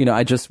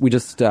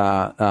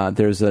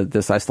there's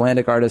this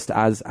Icelandic artist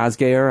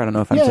Asgeir. I don't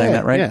know if I'm saying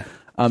that right. Yeah.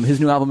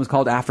 His new album is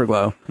called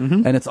Afterglow,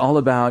 and it's all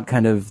about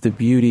kind of the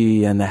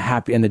beauty and the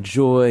happy and the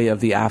joy of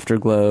the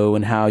afterglow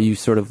and how you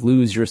sort of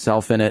lose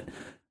yourself in it.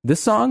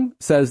 This song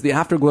says the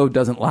afterglow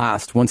doesn't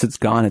last. Once it's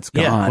gone, it's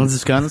gone. Yeah, once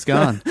it's gone, it's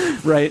gone.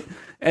 Right.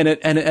 And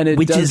it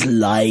which is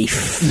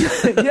life.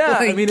 Yeah,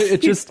 I mean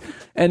it just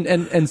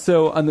and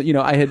so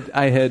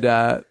I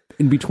had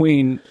in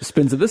between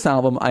spins of this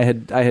album, I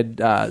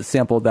had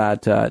sampled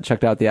that,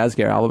 checked out the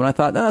Asgeir album, and I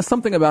thought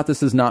something about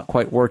this is not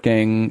quite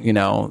working.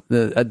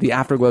 The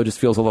afterglow just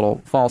feels a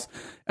little false.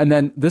 And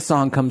then this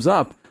song comes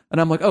up,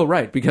 and I'm like, oh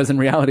right, because in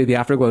reality the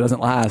afterglow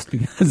doesn't last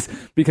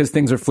because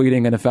things are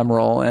fleeting and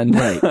ephemeral, and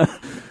right.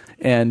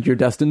 and you're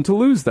destined to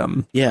lose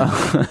them.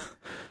 Yeah,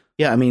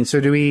 yeah. I mean,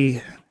 so do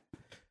we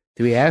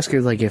ask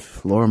her like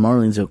if Laura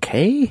Marling's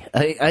okay?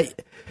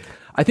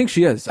 I think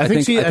she is. I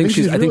think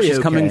she's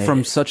coming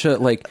from such a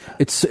like.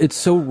 It's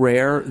so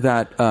rare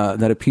that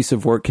that a piece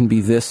of work can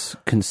be this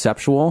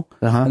conceptual,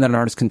 and that an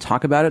artist can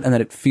talk about it, and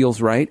that it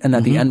feels right, and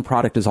that the end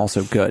product is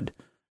also good.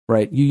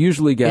 Right? You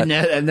usually get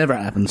it never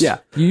happens. Yeah,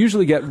 you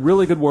usually get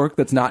really good work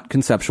that's not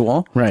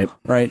conceptual. Right.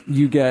 Right.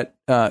 You get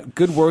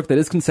good work that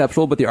is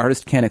conceptual, but the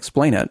artist can't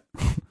explain it.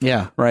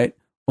 Yeah. Right.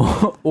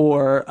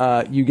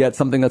 Or you get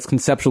something that's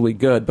conceptually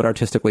good but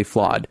artistically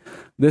flawed.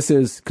 This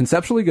is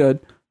conceptually good,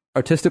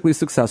 artistically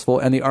successful,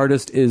 and the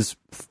artist is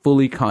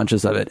fully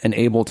conscious of it and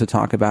able to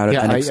talk about it.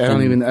 Yeah, I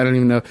don't even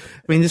know. I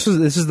mean, this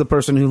is the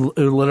person who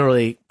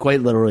literally,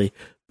 quite literally,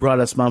 brought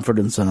us Mumford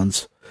and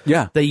Sons.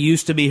 Yeah, they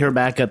used to be her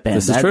backup band.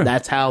 This is true.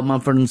 That's how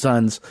Mumford and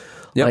Sons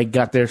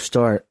got their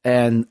start.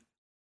 And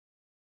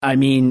I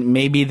mean,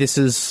 maybe this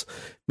is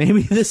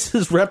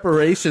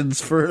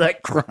reparations for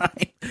that crime.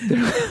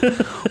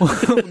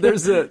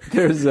 There's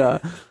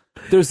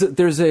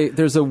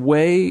a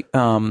way.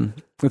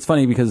 It's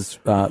funny because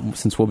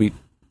since we'll be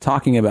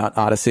talking about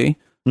Odyssey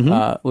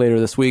later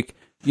this week,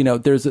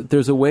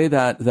 there's a way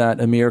that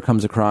Amir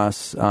comes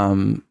across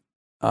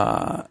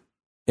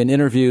in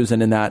interviews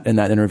and in that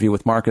interview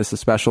with Marcus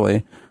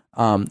especially,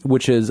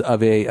 which is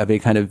of a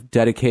kind of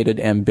dedicated,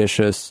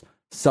 ambitious,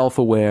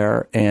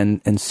 self-aware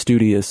and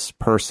studious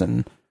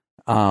person.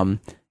 And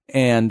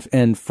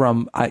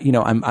from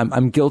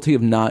I'm guilty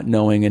of not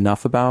knowing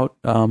enough about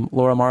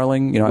Laura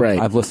Marling. Right.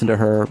 I've listened to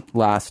her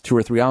last 2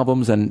 or 3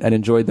 albums and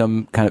enjoyed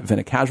them kind of in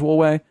a casual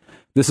way.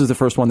 This is the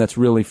first one that's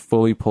really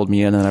fully pulled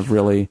me in, and I've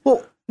really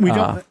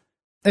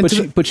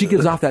But she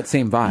gives off that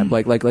same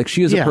vibe. Like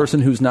she is a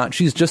person who's not.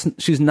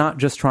 She's not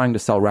just trying to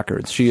sell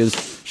records. She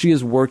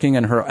is working,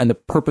 and the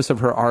purpose of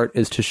her art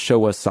is to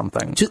show us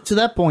something. To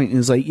that point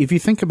is like, if you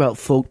think about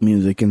folk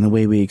music and the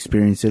way we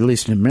experience it, at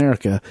least in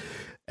America,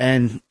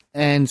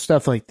 and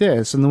stuff like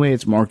this, and the way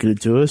it's marketed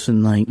to us,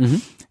 and like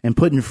and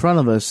put in front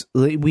of us,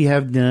 we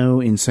have no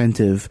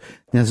incentive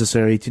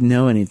necessary to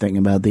know anything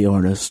about the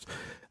artist.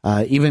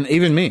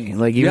 Even me,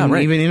 like even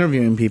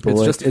interviewing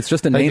people, it's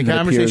just a name. The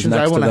conversations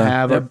I want to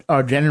have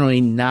are generally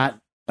not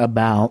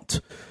about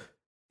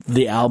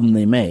the album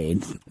they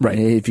made, right?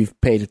 If you've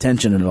paid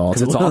attention at all,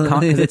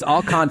 it's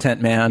all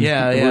content, man.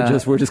 Yeah,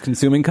 we're just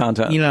consuming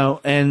content,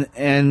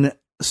 and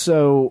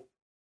so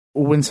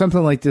when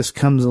something like this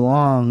comes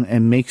along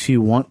and makes you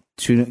want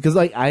to, because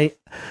like I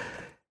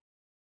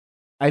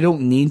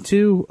don't need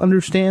to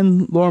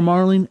understand Laura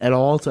Marling at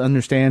all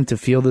to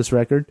feel this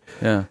record,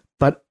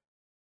 but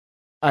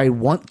I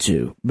want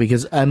to,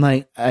 because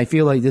I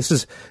feel like this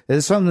is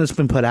something that's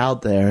been put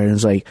out there, and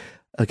it's like,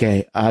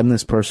 okay, I'm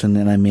this person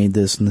and I made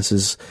this, and this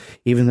is,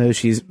 even though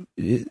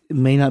it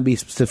may not be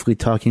specifically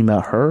talking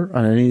about her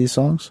on any of these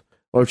songs,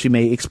 or she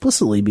may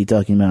explicitly be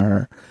talking about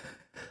her,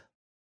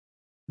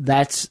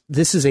 this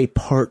is a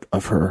part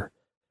of her.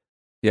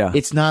 Yeah.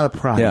 It's not a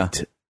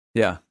product.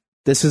 Yeah.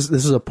 This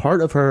is a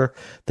part of her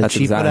that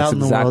she put out in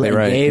the world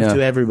and gave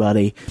to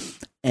everybody,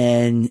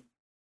 and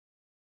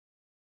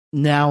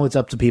now it's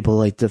up to people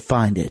like to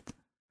find it,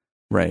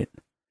 right?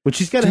 But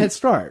she's got a head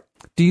start.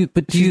 She's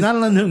not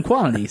an unknown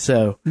quantity.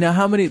 So now,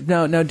 how many?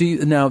 Now,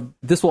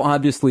 this will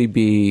obviously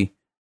be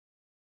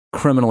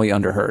criminally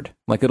underheard.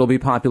 Like, it'll be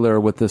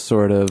popular with this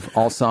sort of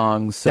all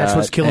songs. That's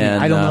what's killing me.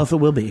 I don't know if it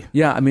will be.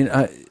 Yeah, I mean,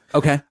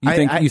 okay. You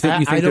think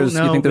there's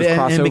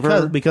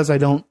crossover? And because I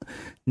don't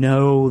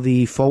know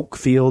the folk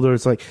field, or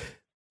it's like,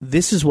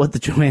 this is what the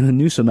Joanna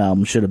Newsom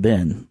album should have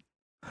been.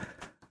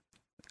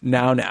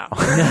 Now.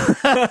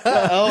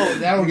 Oh,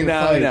 now we're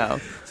gonna fight. Now.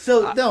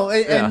 So no,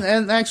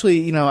 and actually,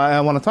 you know, I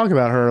want to talk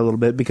about her a little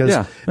bit because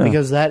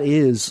that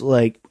is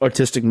like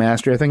artistic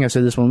mastery. I think I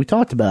said this when we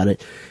talked about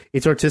it.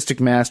 It's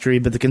artistic mastery,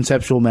 but the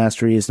conceptual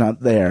mastery is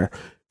not there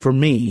for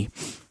me,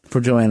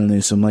 for Joanna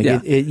Newsom. Like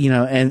it, you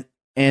know,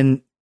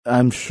 and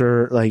I'm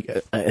sure, like,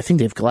 I think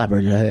they've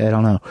collaborated. I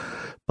don't know,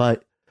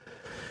 but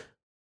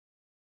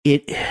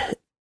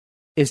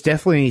it's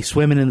definitely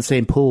swimming in the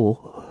same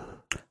pool.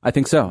 I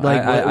think so.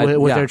 Like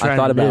what they're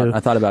trying to do. I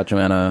thought about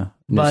Joanna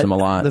Newsom a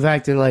lot. The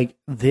fact that like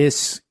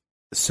this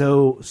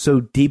so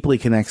deeply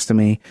connects to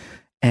me,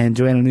 and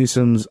Joanna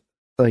Newsom's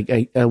like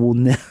I will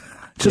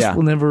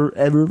will never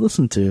ever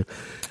listen to.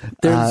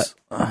 And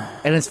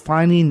it's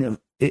finding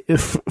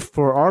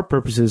for our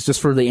purposes,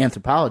 just for the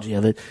anthropology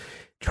of it,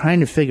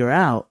 trying to figure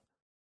out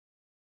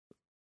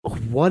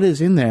what is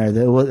in there.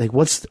 That like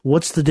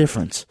what's the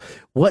difference?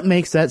 What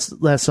makes that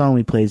song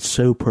we played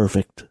so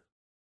perfect?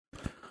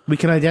 We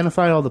can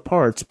identify all the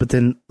parts, but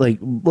then like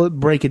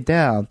break it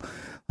down.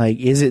 Like,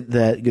 is it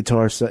that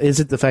guitar? Is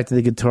it the fact that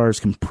the guitar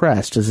is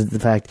compressed? Is it the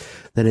fact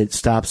that it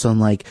stops on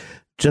like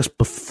just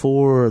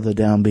before the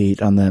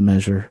downbeat on that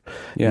measure?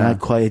 Yeah, not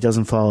quite. It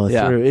doesn't follow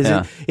through. Is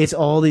it? It's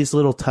all these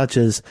little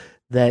touches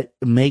that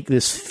make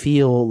this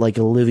feel like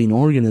a living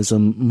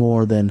organism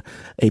more than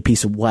a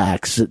piece of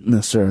wax that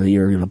necessarily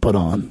you're going to put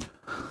on.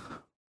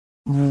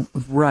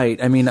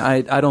 Right. I mean,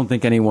 I don't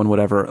think anyone would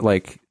ever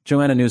like.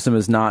 Joanna Newsom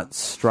is not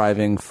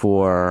striving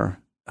for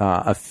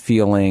a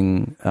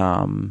feeling.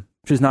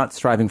 She's not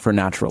striving for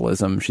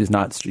naturalism. She's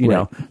not, you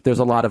know, there's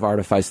a lot of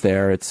artifice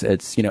there.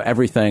 It's you know,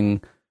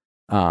 everything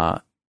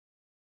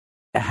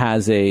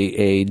has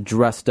a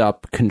dressed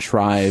up,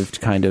 contrived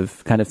kind of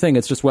thing.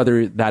 It's just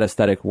whether that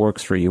aesthetic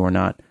works for you or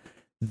not.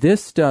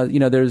 This does, you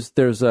know,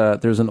 there's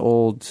an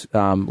old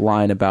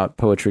line about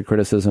poetry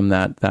criticism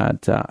that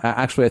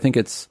actually I think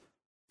it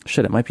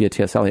might be a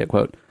T.S. Eliot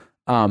quote.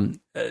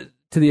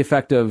 To the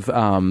effect of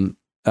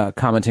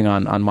commenting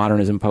on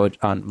modernist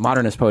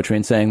poetry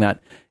and saying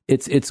that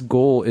its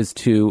goal is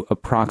to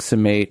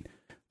approximate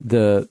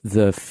the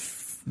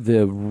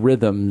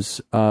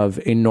rhythms of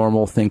a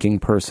normal thinking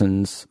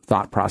person's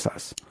thought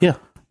process. Yeah.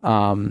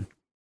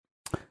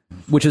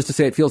 Which is to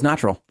say, it feels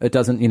natural. It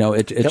doesn't, you know,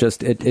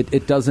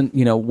 it doesn't,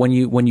 you know, when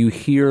you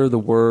hear the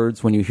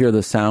words, when you hear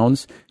the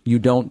sounds, you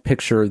don't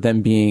picture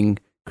them being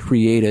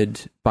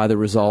created by the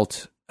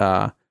result,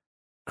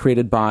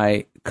 created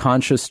by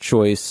conscious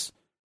choice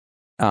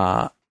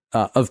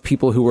of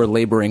people who are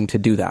laboring to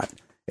do that.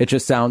 It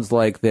just sounds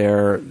like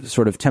they're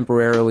sort of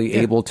temporarily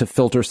able to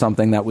filter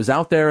something that was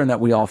out there and that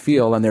we all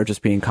feel, and they're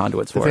just being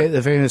conduits for it.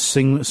 The famous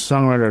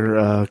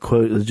songwriter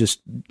quote is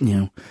just,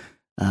 you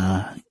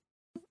know,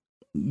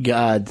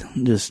 God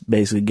just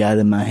basically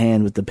guided my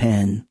hand with the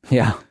pen.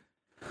 Yeah.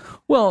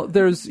 Well,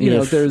 there's, you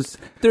know, there's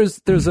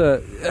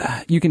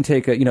a, you can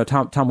take a, you know,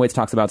 Tom Waits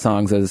talks about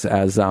songs as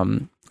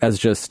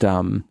just,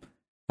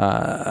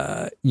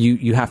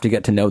 you have to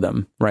get to know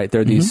them, right?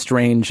 They're these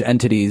strange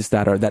entities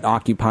that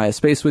occupy a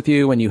space with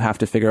you, and you have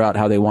to figure out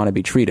how they want to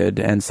be treated.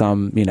 And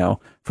some, you know,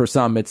 for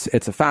some it's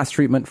a fast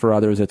treatment, for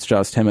others it's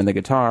just him and the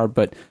guitar,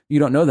 but you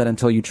don't know that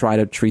until you try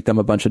to treat them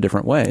a bunch of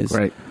different ways.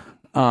 Right.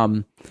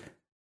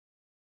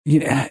 You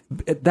know,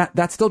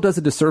 that still does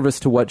a disservice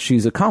to what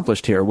she's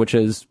accomplished here, which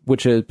is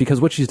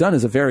because what she's done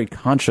is a very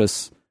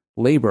conscious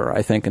labor,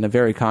 I think, and a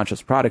very conscious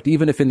product.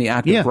 Even if in the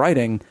act of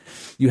writing,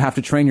 you have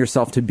to train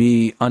yourself to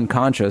be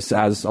unconscious,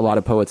 as a lot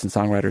of poets and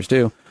songwriters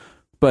do.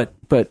 But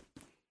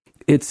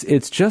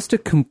it's just a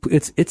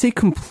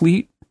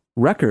complete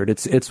record.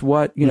 It's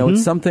what, you know,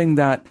 it's something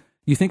that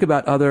you think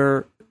about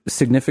other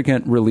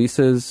significant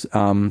releases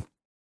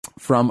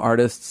from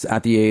artists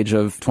at the age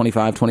of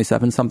 25,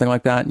 27, something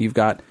like that. And you've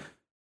got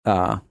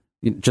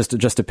just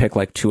to pick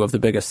like two of the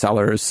biggest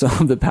sellers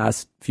of the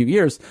past few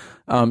years,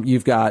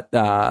 you've got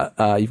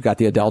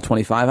the Adele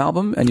 25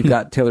 album, and you've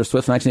got Taylor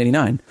Swift's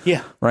 1989.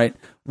 Yeah. Right.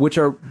 Which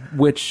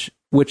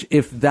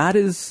if that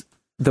is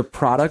the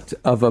product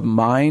of a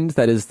mind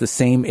that is the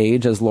same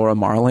age as Laura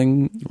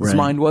Marling's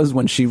mind was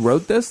when she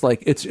wrote this,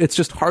 like it's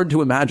just hard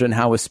to imagine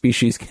how a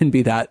species can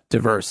be that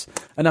diverse.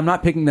 And I'm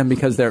not picking them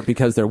because they're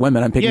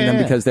women. I'm picking them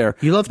because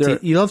you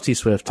love T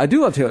Swift. I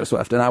do love Taylor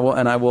Swift, and I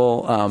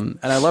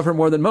love her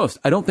more than most.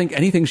 I don't think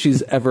anything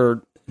she's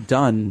ever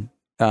done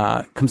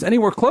comes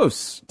anywhere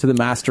close to the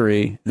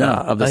mastery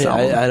of this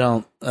album. I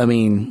don't. I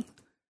mean,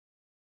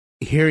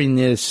 hearing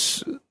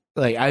this,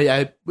 like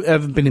I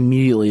haven't been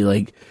immediately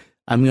like,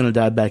 I'm going to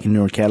dive back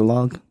into her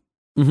catalog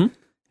and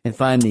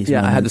find these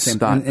moments. I had the same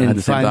thought.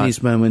 And find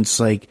these moments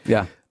like,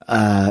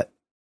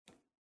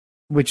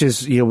 which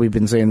is, you know, we've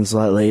been saying this a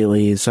lot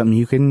lately, is something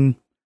you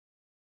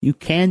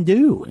can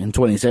do in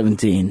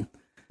 2017.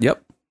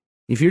 Yep.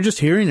 If you're just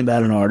hearing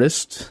about an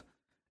artist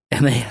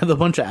and they have a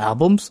bunch of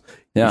albums,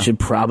 you should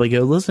probably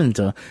go listen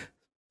to.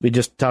 We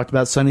just talked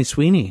about Sunny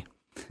Sweeney.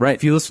 Right.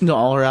 If you listen to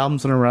all her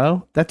albums in a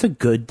row, that's a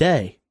good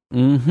day.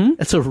 Mm-hmm.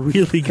 That's a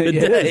really good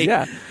It day. is,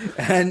 yeah.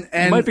 And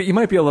You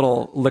might be a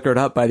little liquored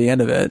up by the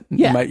end of it.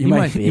 Yeah, you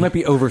might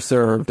be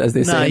overserved, as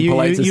they say in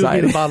polite you'd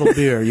society. be the bottled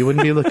beer. You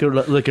wouldn't be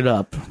liquored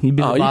up. You'd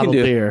be the bottled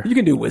beer. You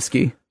can do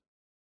whiskey.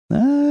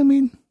 I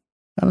mean,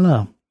 I don't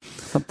know.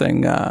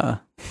 Something.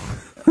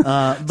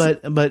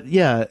 But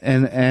yeah,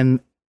 and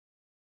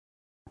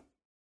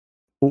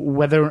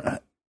whether,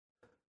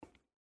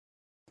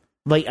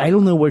 like, I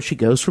don't know where she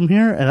goes from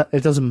here, and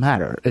it doesn't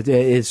matter.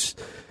 Yeah.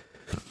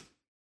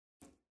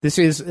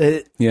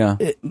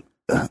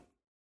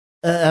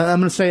 I'm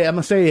gonna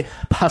say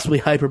possibly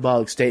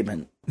hyperbolic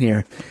statement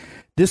here.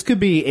 This could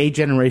be a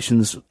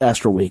generation's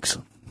Astral Weeks.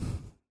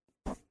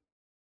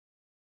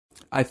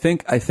 I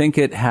think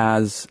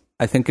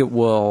it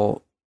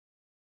will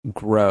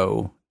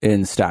grow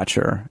in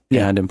stature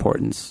and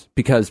importance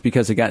because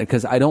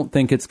I don't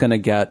think it's going to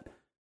get,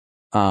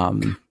 I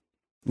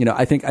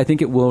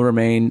think it will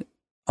remain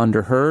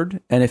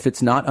underheard, and if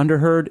it's not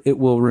underheard, it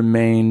will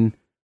remain,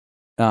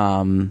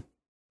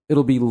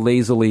 it'll be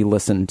lazily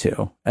listened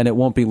to, and it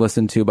won't be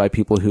listened to by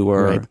people who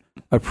are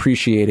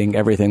appreciating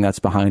everything that's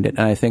behind it.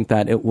 And I think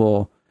that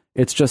it'll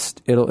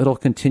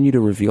continue to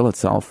reveal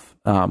itself,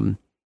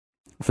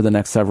 for the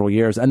next several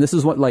years. And this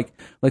is what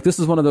this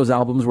is one of those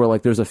albums where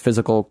there's a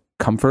physical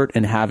comfort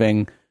in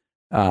having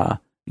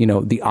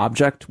the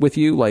object with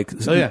you. You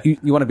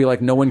want to be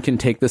no one can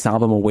take this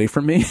album away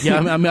from me. Yeah,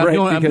 I'm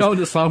going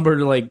to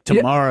Songbird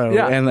tomorrow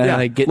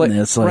and getting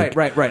this. Right.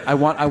 I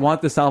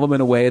want this album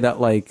in a way that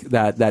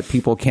that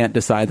people can't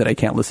decide that I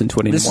can't listen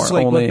to it anymore. This is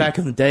look back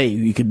in the day,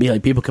 you could be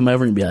people come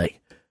over and be like,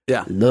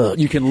 yeah, look,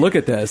 you can look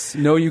at this.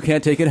 No, you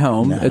can't take it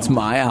home. No. It's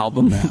my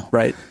album. No.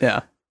 Right.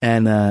 Yeah.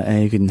 And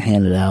you can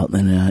hand it out,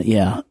 and it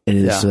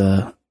is.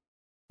 Yeah.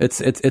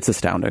 It's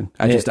astounding.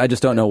 I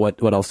just don't know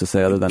what else to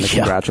say other than to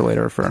congratulate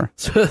her for.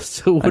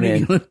 So what are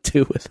you going to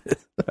do with it?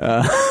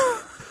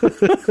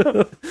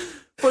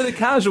 For the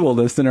casual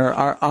listener,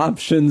 our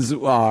options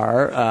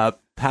are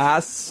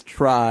pass,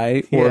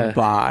 try, or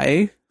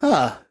buy.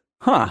 Yeah.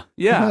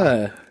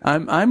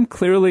 I'm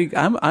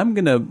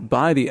gonna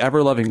buy the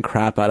ever loving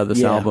crap out of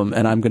this album,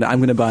 and I'm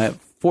gonna buy it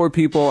for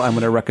people. I'm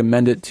gonna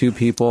recommend it to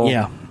people.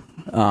 Yeah.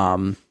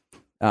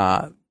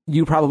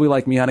 You probably,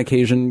 like me, on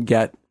occasion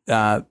get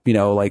a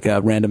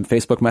random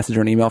Facebook message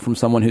or an email from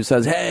someone who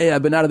says, "Hey,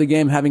 I've been out of the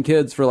game having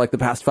kids for the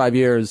past 5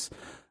 years.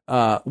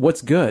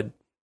 What's good?"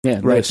 Yeah,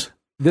 right.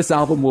 This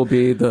album will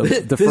be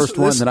the first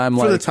one that I'm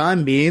for the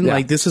time being.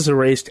 This has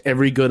erased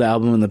every good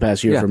album in the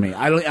past year for me.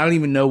 I don't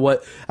even know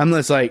what I'm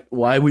just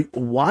why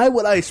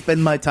would I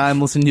spend my time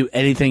listening to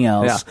anything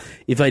else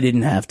if I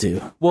didn't have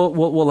to? Well,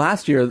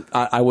 last year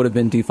I would have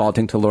been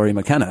defaulting to Laurie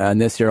McKenna, and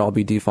this year I'll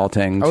be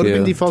defaulting. I would have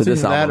been defaulting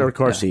to that or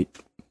Car Seat.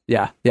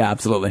 Yeah,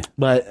 absolutely.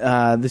 But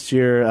this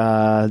year,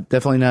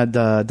 definitely not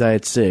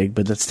Diet Sig,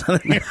 but that's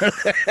not here.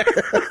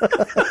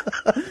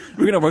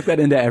 We're going to work that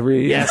into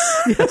every...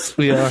 Yes,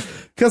 we are.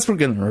 Because we're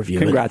going to review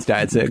Congrats,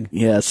 Diet Sig.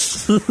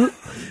 Yes. This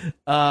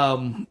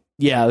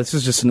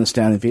is just an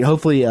astounding feat.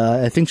 Hopefully,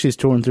 I think she's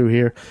touring through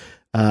here.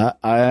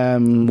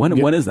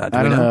 When is that?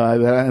 I don't know.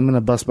 I'm going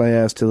to bust my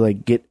ass to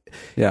get...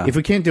 Yeah. If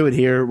we can't do it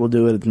here, we'll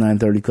do it at the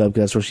 930 Club,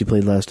 because that's where she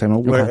played last time.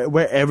 Or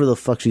wherever the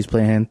fuck she's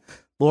playing.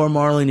 Laura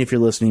Marling, if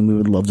you're listening, we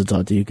would love to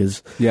talk to you,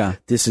 because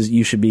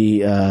you should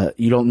be,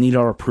 you don't need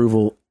our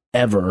approval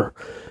ever,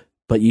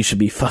 but you should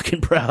be fucking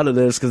proud of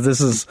this, because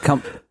this is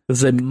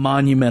a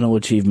monumental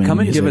achievement. Come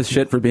and give us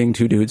shit for being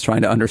two dudes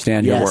trying to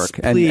understand your work,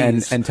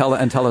 and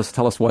tell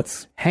us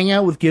what's. Hang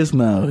out with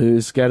Gizmo,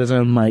 who's got his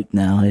own mic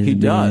now. He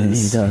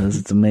does. He does.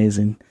 It's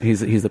amazing. He's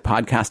the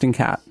podcasting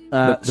cat.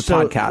 The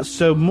podcast.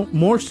 So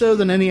more so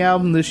than any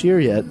album this year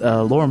yet,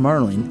 Laura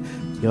Marling.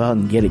 Go out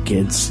and get it,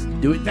 kids.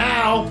 Do it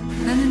now.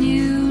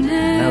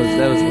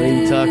 That was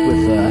Lady Talk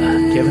with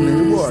Kevin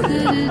and Ward.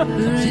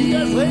 See you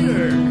guys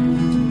later.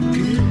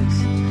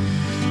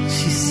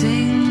 She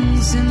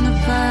sings in the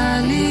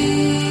valley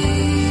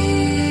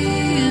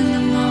in the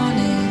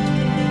morning.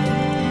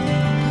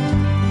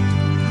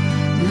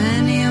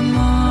 Many a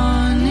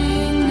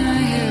morning I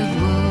have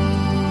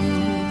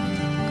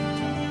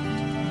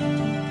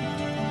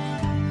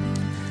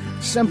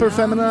woke. Semper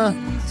Femina,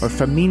 or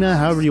Femina,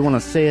 however you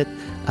want to say it.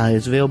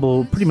 It's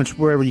available pretty much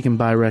wherever you can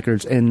buy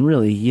records, and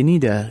really, you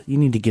need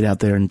to get out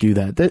there and do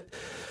that.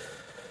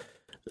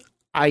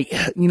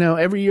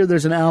 Every year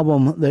there's an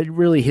album that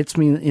really hits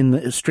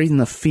me straight in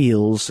the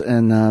feels,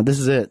 and this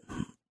is it.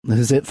 This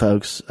is it,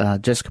 folks.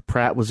 Jessica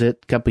Pratt was it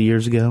a couple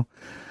years ago.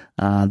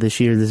 This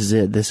year, this is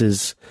it. This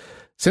is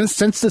since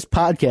this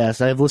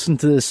podcast, I have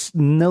listened to this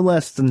no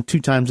less than 2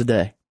 times a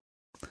day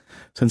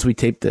since we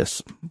taped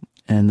this,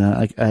 and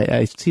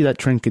I see that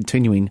trend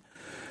continuing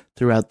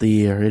throughout the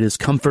year. It is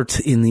comfort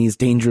in these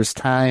dangerous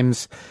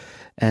times,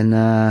 and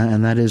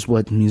that is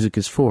what music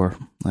is for,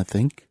 I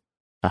think.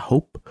 I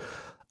hope.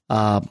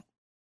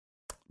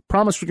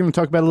 Promise we're going to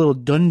talk about a little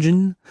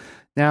Dungeon.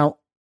 Now,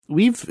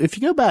 if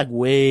you go back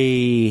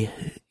way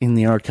in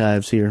the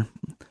archives here,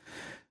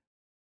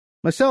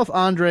 myself,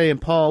 Andre,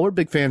 and Paul, we're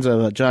big fans of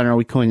a genre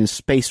we coined as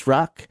space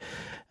rock.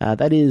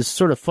 That is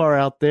sort of far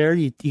out there.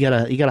 You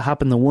gotta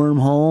hop in the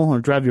wormhole or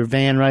drive your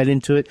van right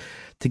into it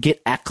to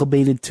get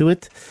acclimated to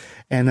it.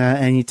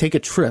 And you take a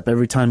trip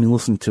every time you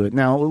listen to it.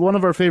 Now, one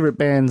of our favorite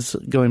bands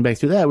going back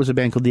through that was a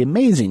band called The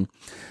Amazing.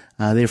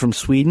 They're from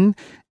Sweden,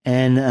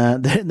 and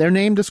their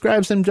name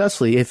describes them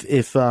justly.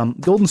 If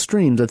Golden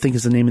Streams, I think,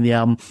 is the name of the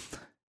album,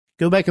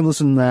 go back and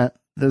listen to that.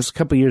 That was a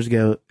couple years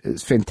ago.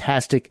 It's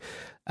fantastic.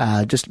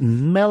 Just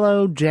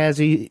mellow,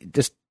 jazzy,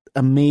 just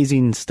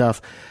amazing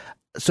stuff.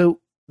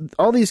 So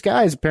all these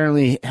guys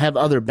apparently have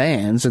other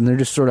bands, and they're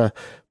just sort of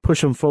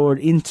push them forward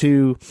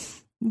into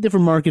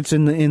different markets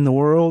in the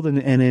world and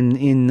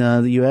in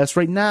the U.S.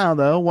 Right now,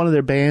 though, one of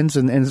their bands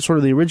and sort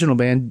of the original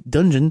band,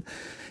 Dungeon,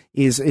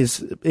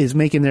 is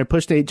making their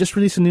push. They just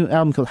released a new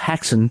album called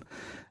Haxon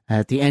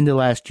at the end of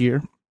last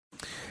year,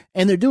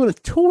 and they're doing a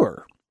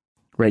tour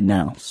right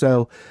now.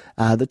 So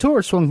the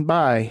tour swung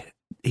by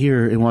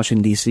here in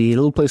Washington, D.C., a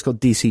little place called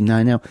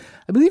DC9. Now,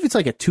 I believe it's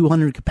like a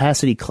 200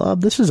 capacity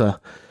club. These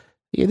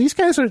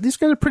guys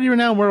are pretty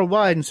renowned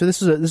worldwide, and so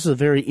this is a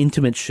very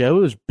intimate show.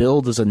 It was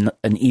billed as an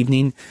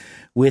evening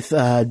with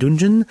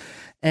Dungeon,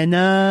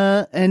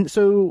 and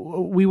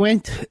so we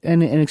went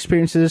and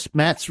experienced this.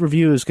 Matt's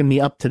review is going to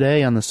be up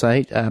today on the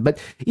site, but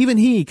even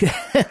he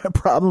had a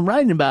problem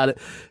writing about it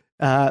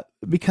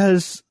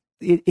because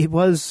it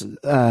was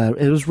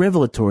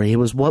revelatory. It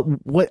was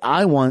what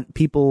I want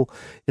people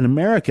in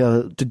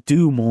America to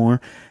do more,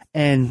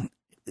 and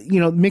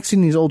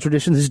mixing these old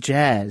traditions is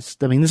jazz.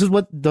 I mean, this is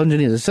what Dungeon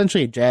is,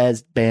 essentially a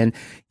jazz band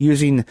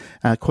using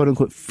quote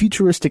unquote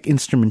futuristic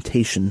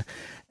instrumentation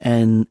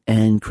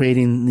and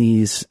creating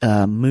these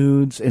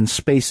moods and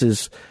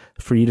spaces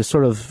for you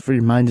to for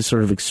your mind to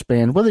sort of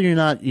expand, whether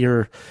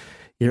you're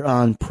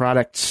on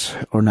products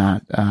or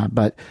not.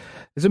 But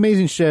it's an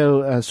amazing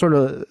show, it's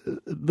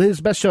the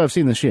best show I've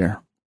seen this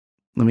year.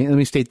 Let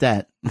me state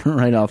that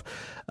right off.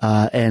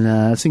 And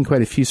I've seen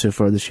quite a few so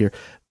far this year.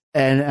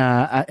 And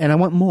I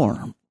want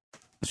more.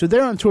 So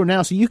they're on tour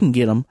now, so you can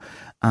get them.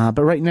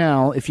 But right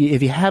now, if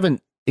you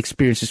haven't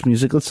experienced this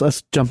music,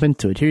 let's jump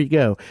into it. Here you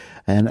go.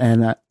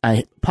 And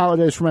I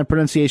apologize for my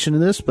pronunciation of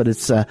this, but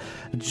it's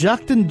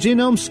Jakten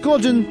Genome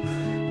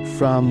Skogen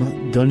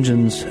from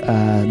Dungeon's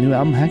new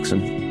album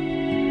Haxon.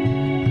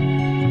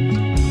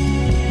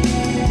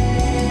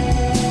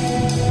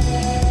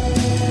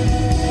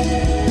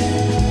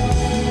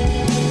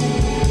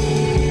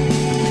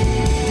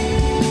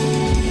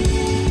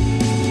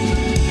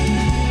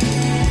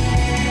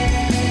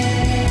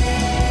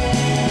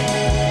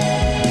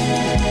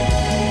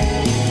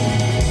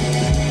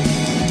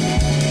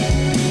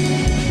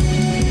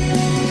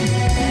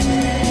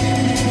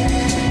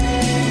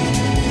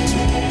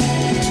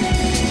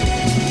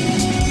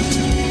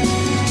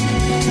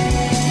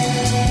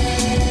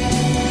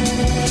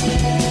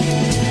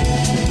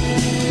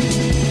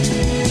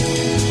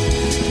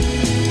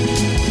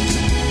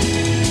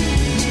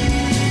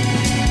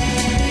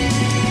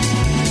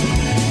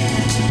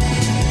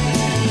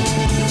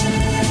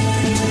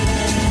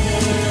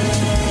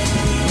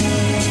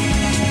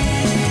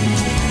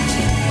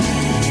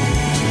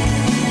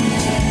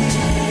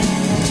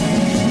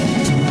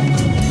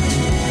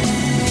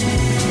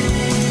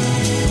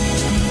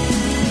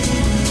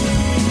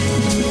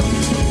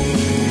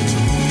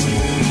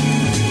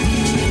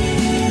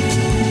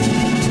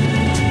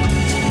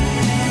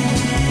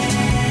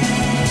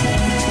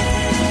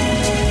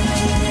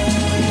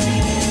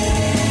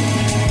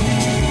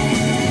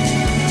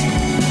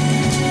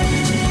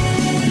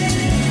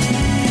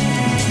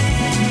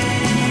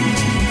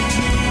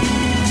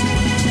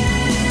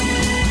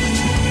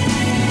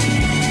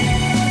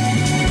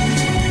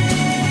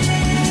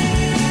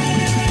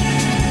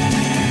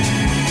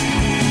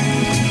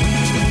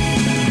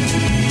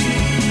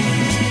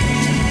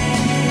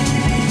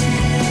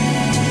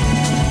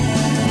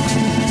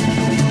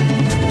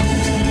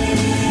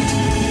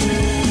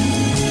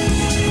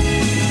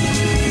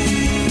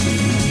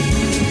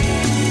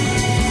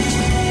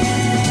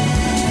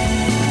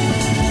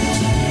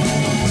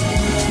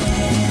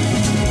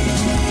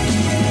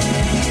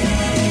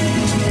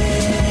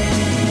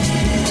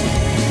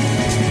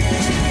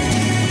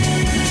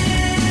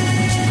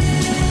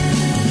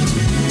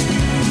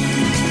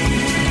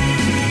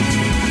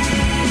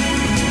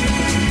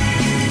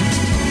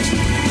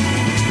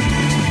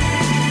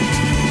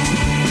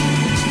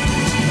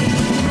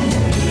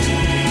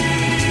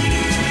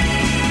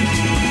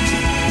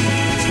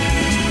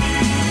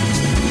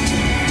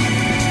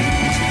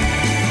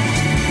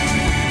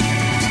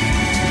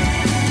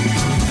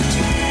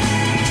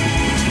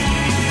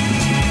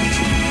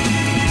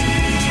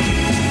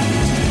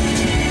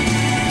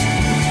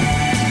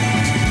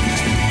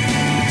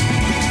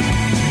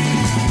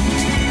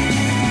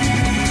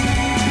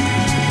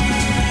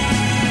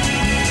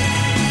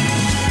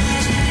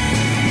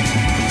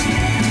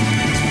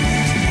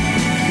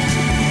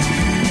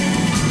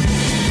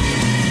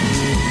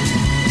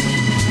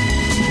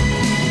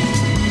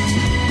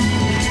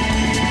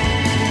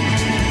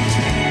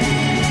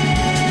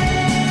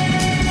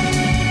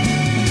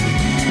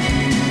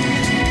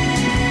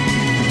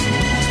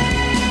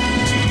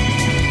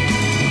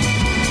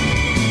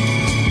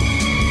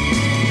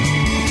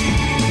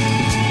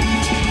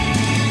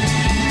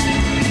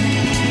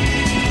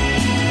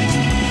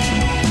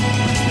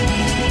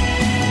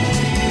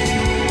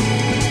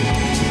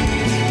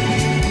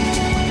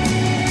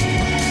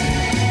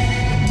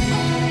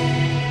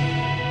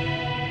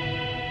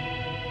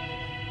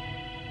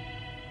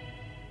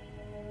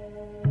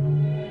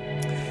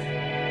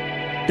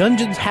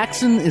 Dungeons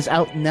Haxon is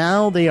out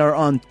now. They are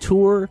on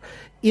tour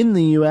in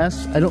the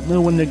U.S. I don't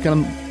know when they're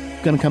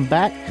gonna come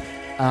back.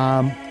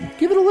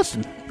 Give it a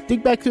listen.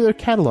 Dig back through their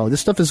catalog. This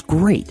stuff is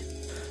great.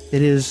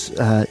 It is.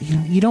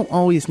 You don't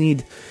always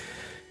need.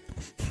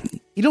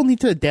 You don't need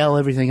to dial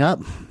everything up.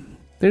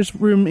 There's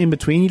room in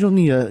between. You don't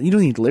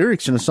need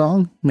lyrics in a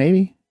song.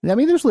 Maybe. I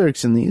mean, there's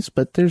lyrics in these,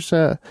 but there's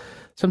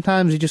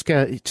sometimes you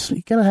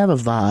gotta have a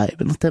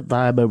vibe and let that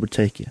vibe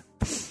overtake you.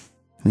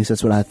 At least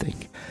that's what I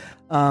think.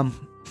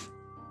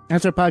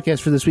 That's our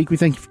podcast for this week. We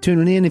thank you for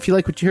tuning in. If you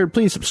like what you heard,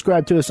 please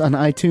subscribe to us on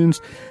iTunes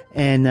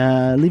and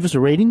leave us a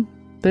rating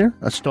there,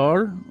 a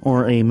star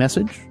or a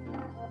message.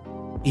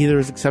 Either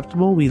is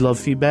acceptable. We love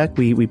feedback.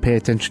 We pay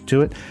attention to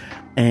it.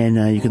 And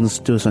you can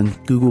listen to us on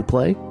Google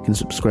Play. You can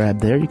subscribe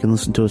there. You can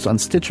listen to us on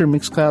Stitcher,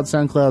 Mixcloud,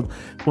 SoundCloud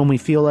when we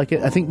feel like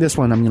it. I think this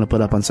one I'm going to put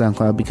up on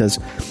SoundCloud because,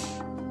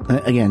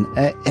 again,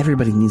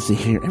 everybody needs to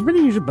hear.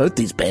 Everybody needs to hear both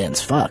these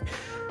bands. Fuck.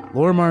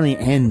 Laura Marley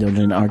and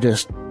Dungeon are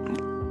just...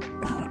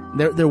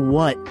 They're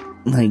what?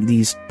 Like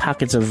these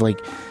pockets of like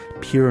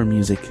pure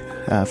music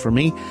for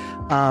me.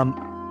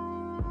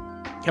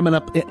 Coming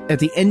up at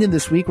the end of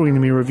this week, we're going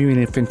to be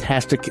reviewing a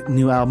fantastic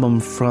new album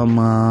from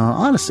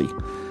Odyssey.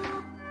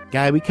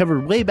 Guy we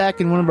covered way back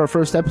in one of our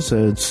first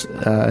episodes,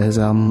 his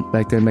album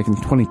back in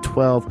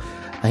 2012.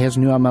 He has a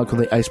new album out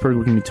called The Iceberg.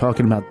 We're going to be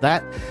talking about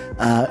that.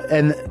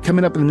 And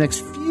coming up in the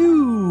next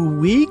few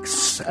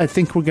weeks, I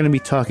think we're going to be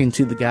talking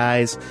to the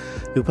guys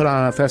who put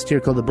on a fest here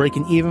called the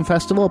Breaking Even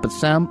Festival up at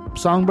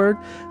Songbird.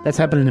 That's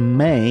happening in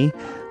May.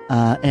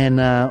 And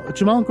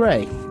Jamal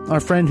Gray, our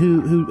friend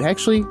who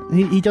actually,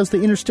 he does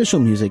the interstitial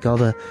music, all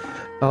the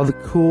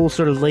cool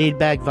sort of laid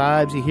back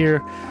vibes you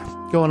hear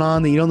going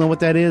on that you don't know what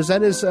that is.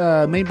 That is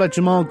made by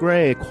Jamal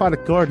Gray,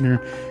 Aquatic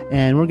Gardener,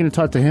 and we're going to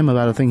talk to him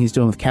about a thing he's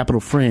doing with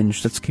Capital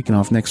Fringe that's kicking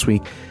off next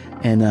week,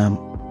 and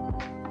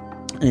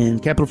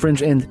Capital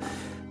Fringe and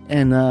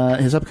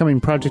his upcoming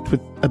project with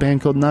a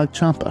band called Nag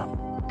Champa.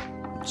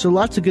 So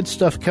lots of good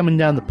stuff coming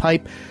down the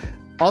pipe.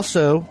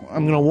 Also,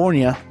 I'm going to warn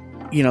you,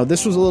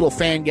 this was a little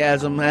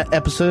fangasm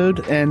episode,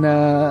 and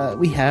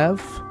we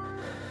have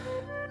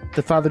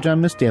the Father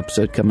John Misty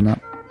episode coming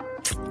up,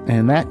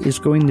 and that is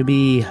going to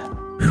be...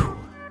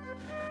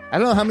 I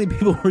don't know how many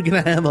people we're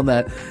going to have on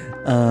that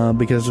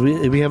because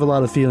we have a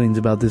lot of feelings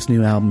about this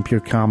new album,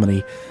 Pure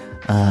Comedy.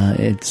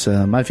 It's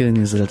my feeling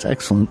is that it's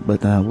excellent,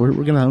 but we're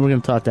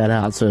gonna talk that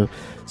out. So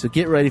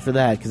get ready for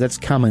that because that's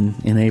coming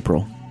in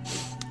April.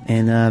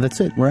 And that's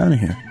it. We're out of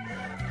here.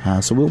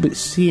 So we'll be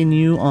seeing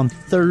you on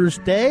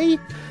Thursday.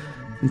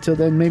 Until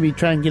then, maybe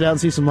try and get out and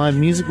see some live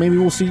music. Maybe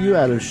we'll see you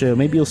at a show.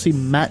 Maybe you'll see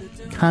Matt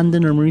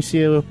Condon or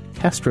Mauricio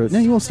Castro. No,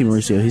 you won't see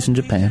Mauricio. He's in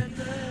Japan.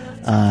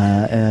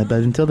 But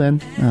until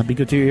then, be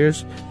good to your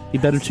ears, be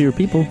better to your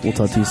people. We'll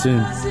talk to you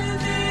soon.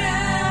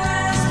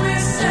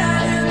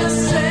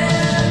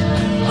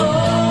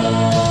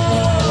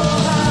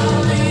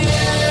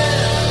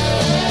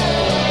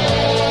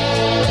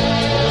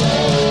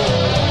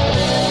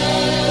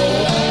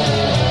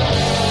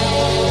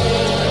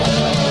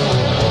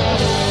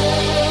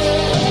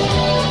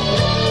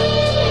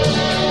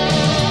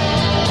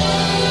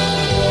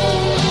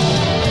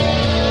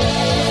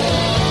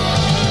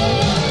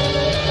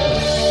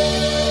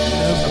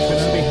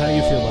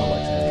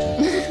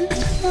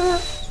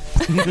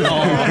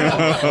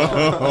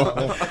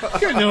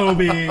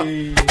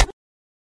 Kenobi.